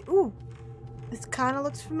 Maybe? Ooh. This kind of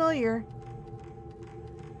looks familiar.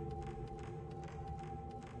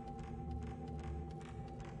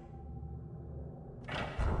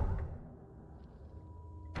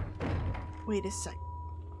 Wait a sec.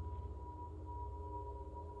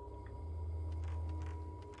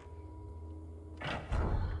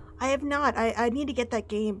 I have not. I need to get that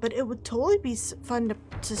game, but it would totally be fun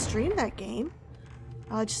to stream that game.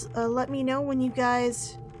 Just let me know when you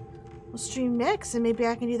guys we'll stream next, and maybe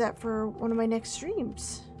I can do that for one of my next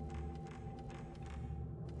streams.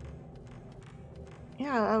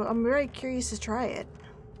 Yeah, I'm very curious to try it.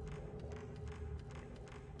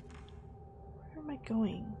 Where am I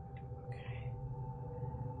going? Okay.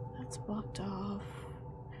 That's blocked off.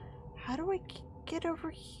 How do I get over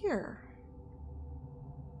here?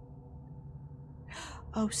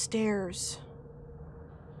 Oh, stairs.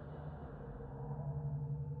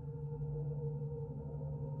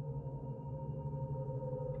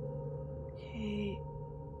 Okay.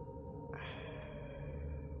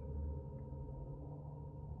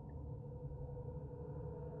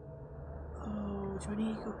 Oh, do I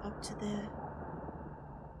need to go up to the...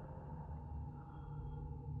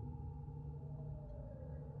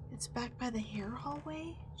 It's back by the hair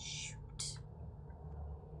hallway? Shoot.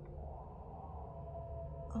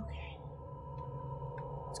 Okay.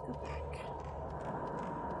 Let's go back.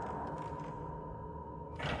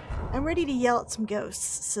 I'm ready to yell at some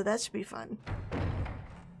ghosts, so that should be fun.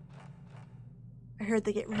 I heard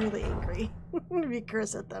they get really angry. We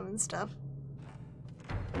curse at them and stuff.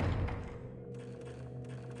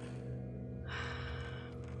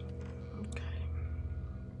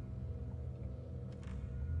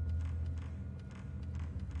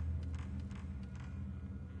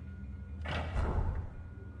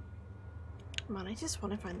 Come on, I just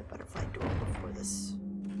want to find the butterfly door before this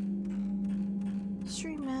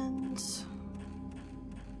stream ends.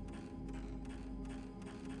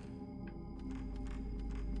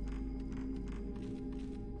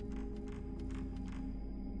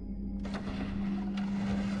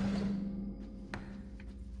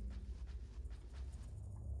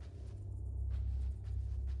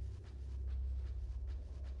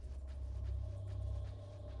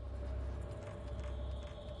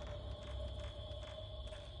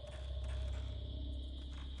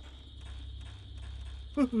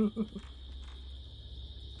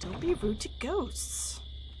 Don't be rude to ghosts.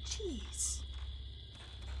 Jeez.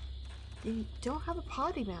 They don't have a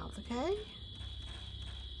potty mouth, okay?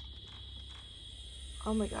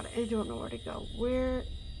 Oh my god, I don't know where to go. Where...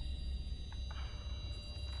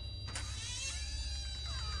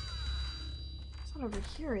 It's not over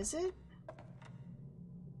here, is it?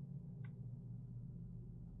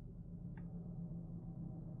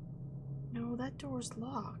 No, that door's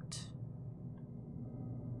locked.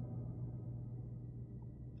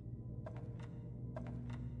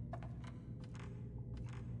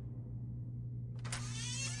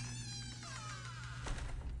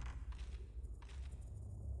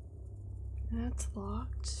 That's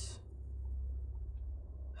locked.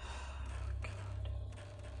 God.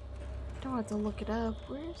 Don't have to look it up.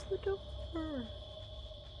 Where's the door?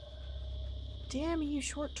 Damn you,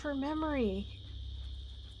 short-term memory.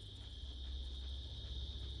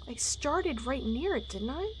 I started right near it, didn't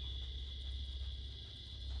I?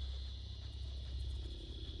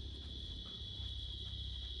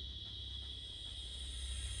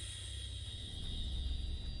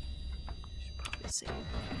 Should probably save.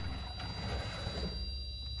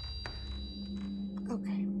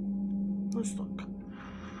 Okay, let's look.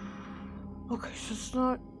 Okay, so it's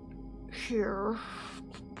not here.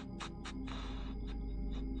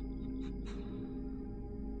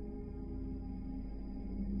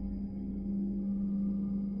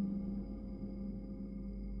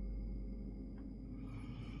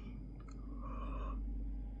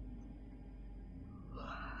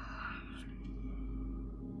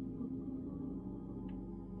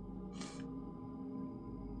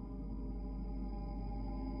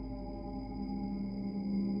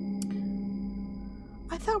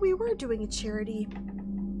 I thought we were doing a charity.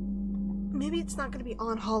 Maybe it's not going to be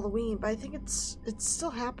on Halloween, but I think it's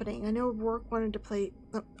still happening. I know Rourke wanted to play...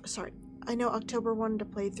 Oh, sorry. I know October wanted to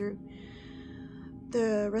play through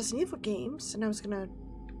the Resident Evil games, and I was going to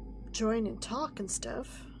join and talk and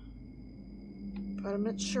stuff. But I'm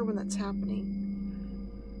not sure when that's happening.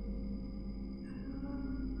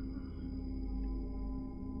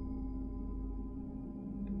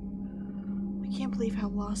 I can't believe how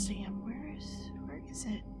lost I am. Where is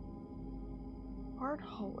it? Art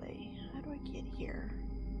hallway. How do I get here?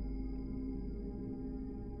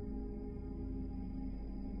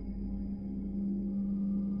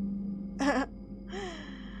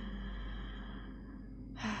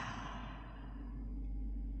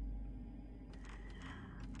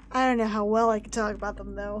 I don't know how well I can talk about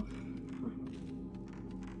them though.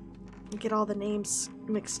 I get all the names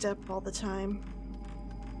mixed up all the time.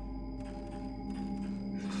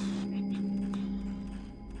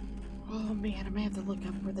 Oh man, I may have to look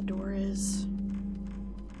up where the door is.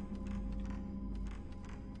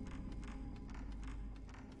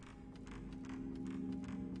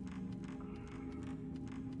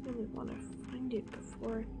 want to find it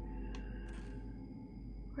before.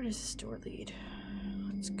 Where does this door lead?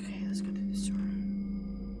 Let's go through this door.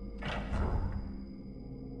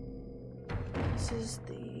 This is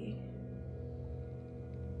the...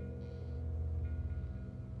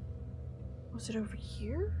 Was it over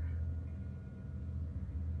here?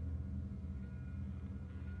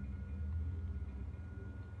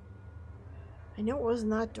 I know it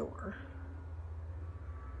wasn't that door.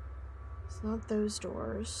 It's not those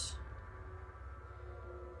doors.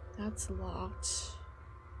 That's locked.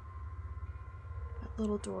 That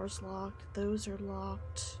little door's locked. Those are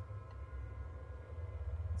locked.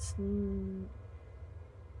 It's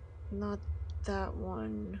not that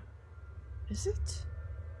one. Is it?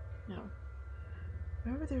 No.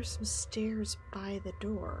 Remember there's some stairs by the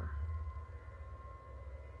door.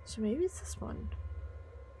 So maybe it's this one.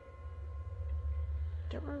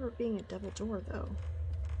 Don't remember it being a double door though.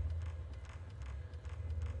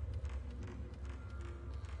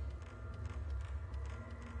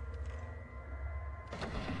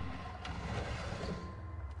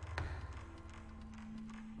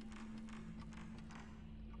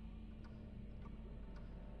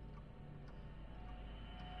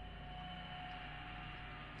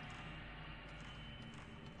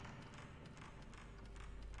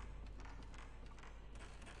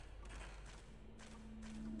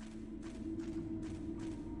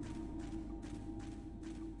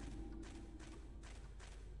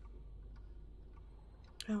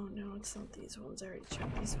 Oh no, it's not these ones. I already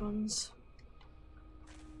checked these ones.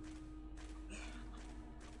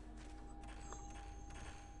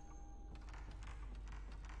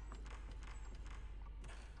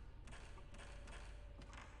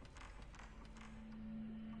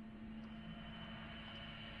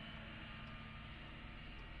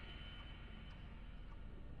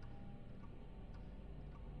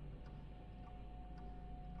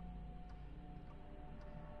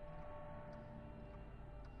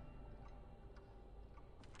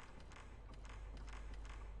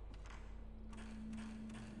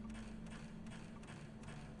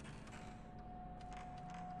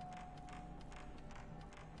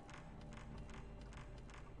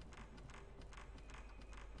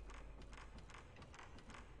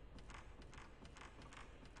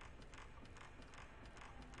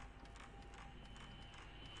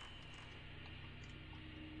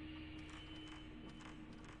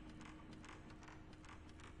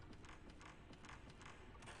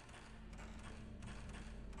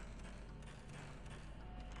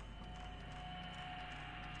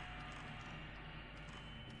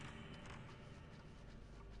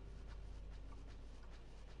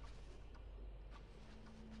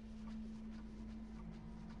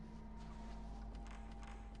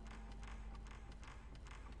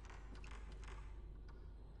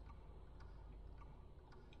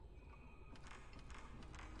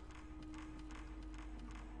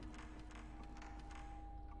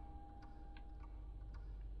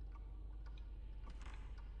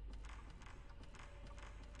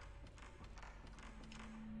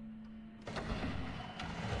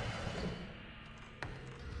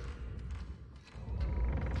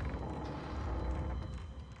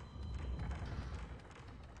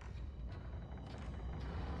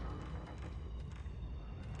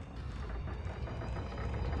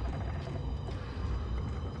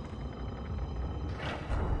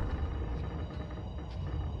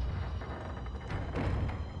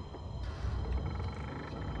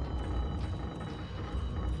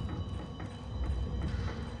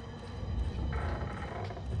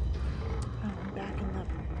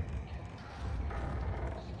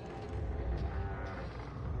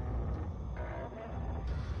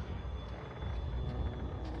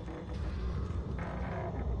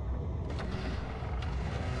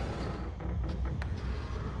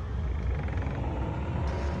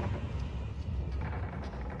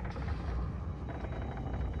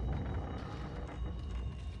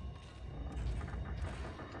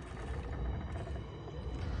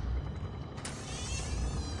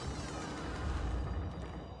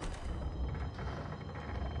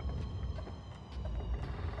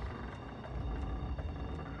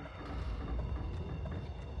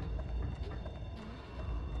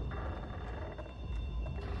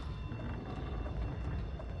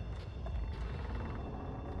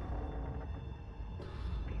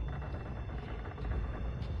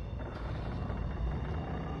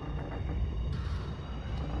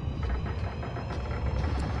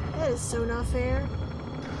 That is so not fair.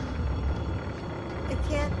 I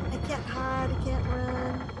can't hide, I can't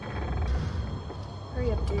run.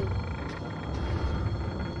 Hurry up, dude.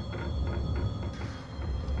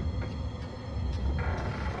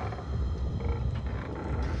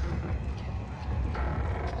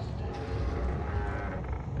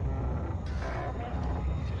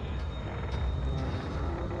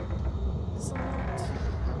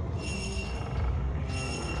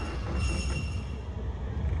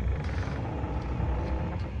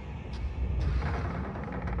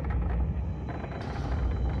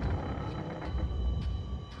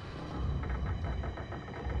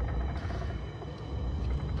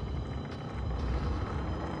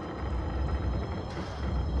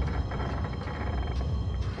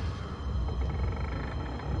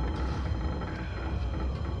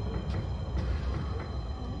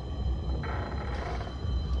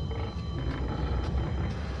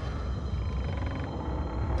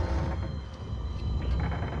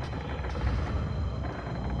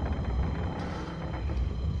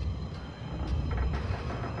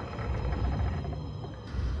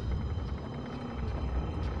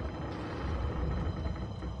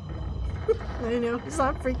 I know, he's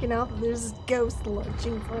not freaking out that there's this ghost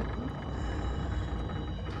lurching for him.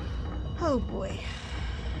 Oh boy.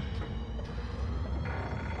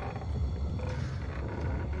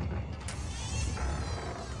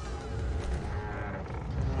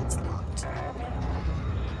 That's locked.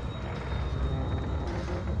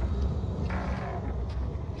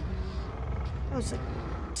 Oh, it's like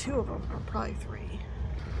 2 of them, or probably 3.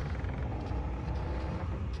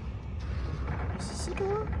 Is this a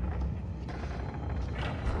door?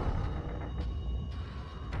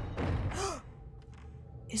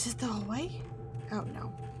 Is it the hallway? Oh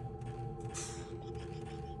no.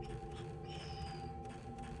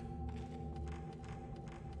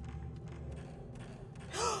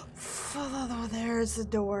 Oh, there's the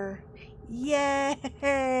door.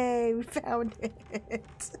 Yay! We found it. It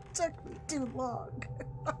took me too long.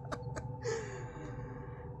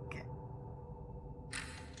 Okay.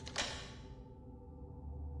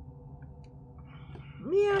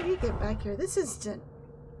 Meow, you get back here this instant.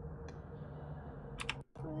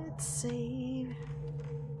 Let's save.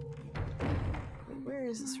 Wait, where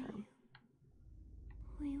is this room?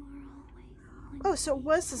 Oh, so it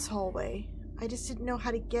was this hallway. I just didn't know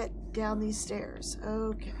how to get down these stairs.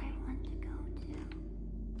 Okay.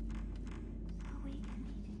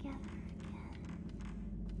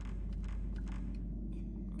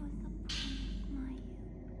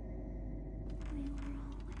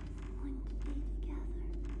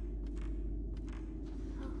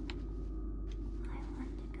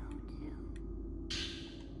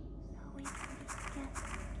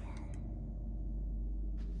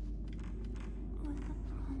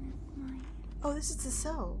 Oh, this is the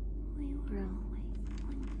cell. No.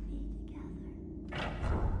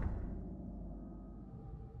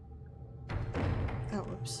 Oh,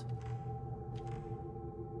 whoops.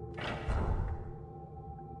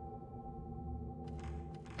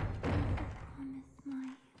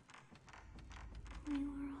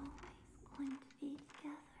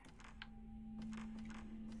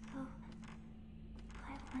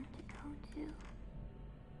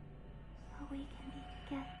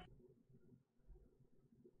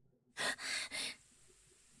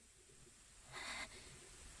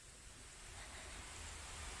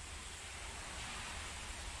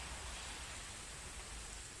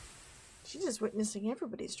 She's just witnessing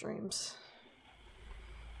everybody's dreams.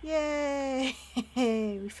 Yay!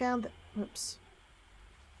 We found the... Oops.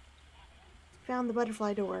 Found the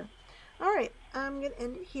butterfly door. Alright, I'm going to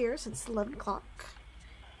end it here since it's 11 o'clock.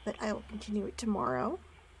 But I will continue it tomorrow.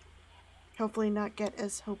 Hopefully not get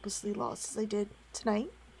as hopelessly lost as I did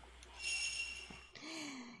tonight.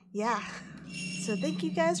 Yeah. So thank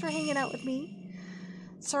you guys for hanging out with me.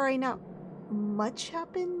 Sorry not much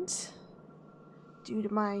happened due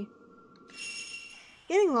to my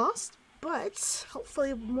getting lost, but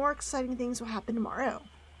hopefully more exciting things will happen tomorrow.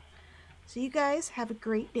 So you guys have a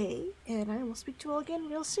great day, and I will speak to you all again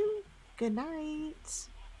real soon. Good night.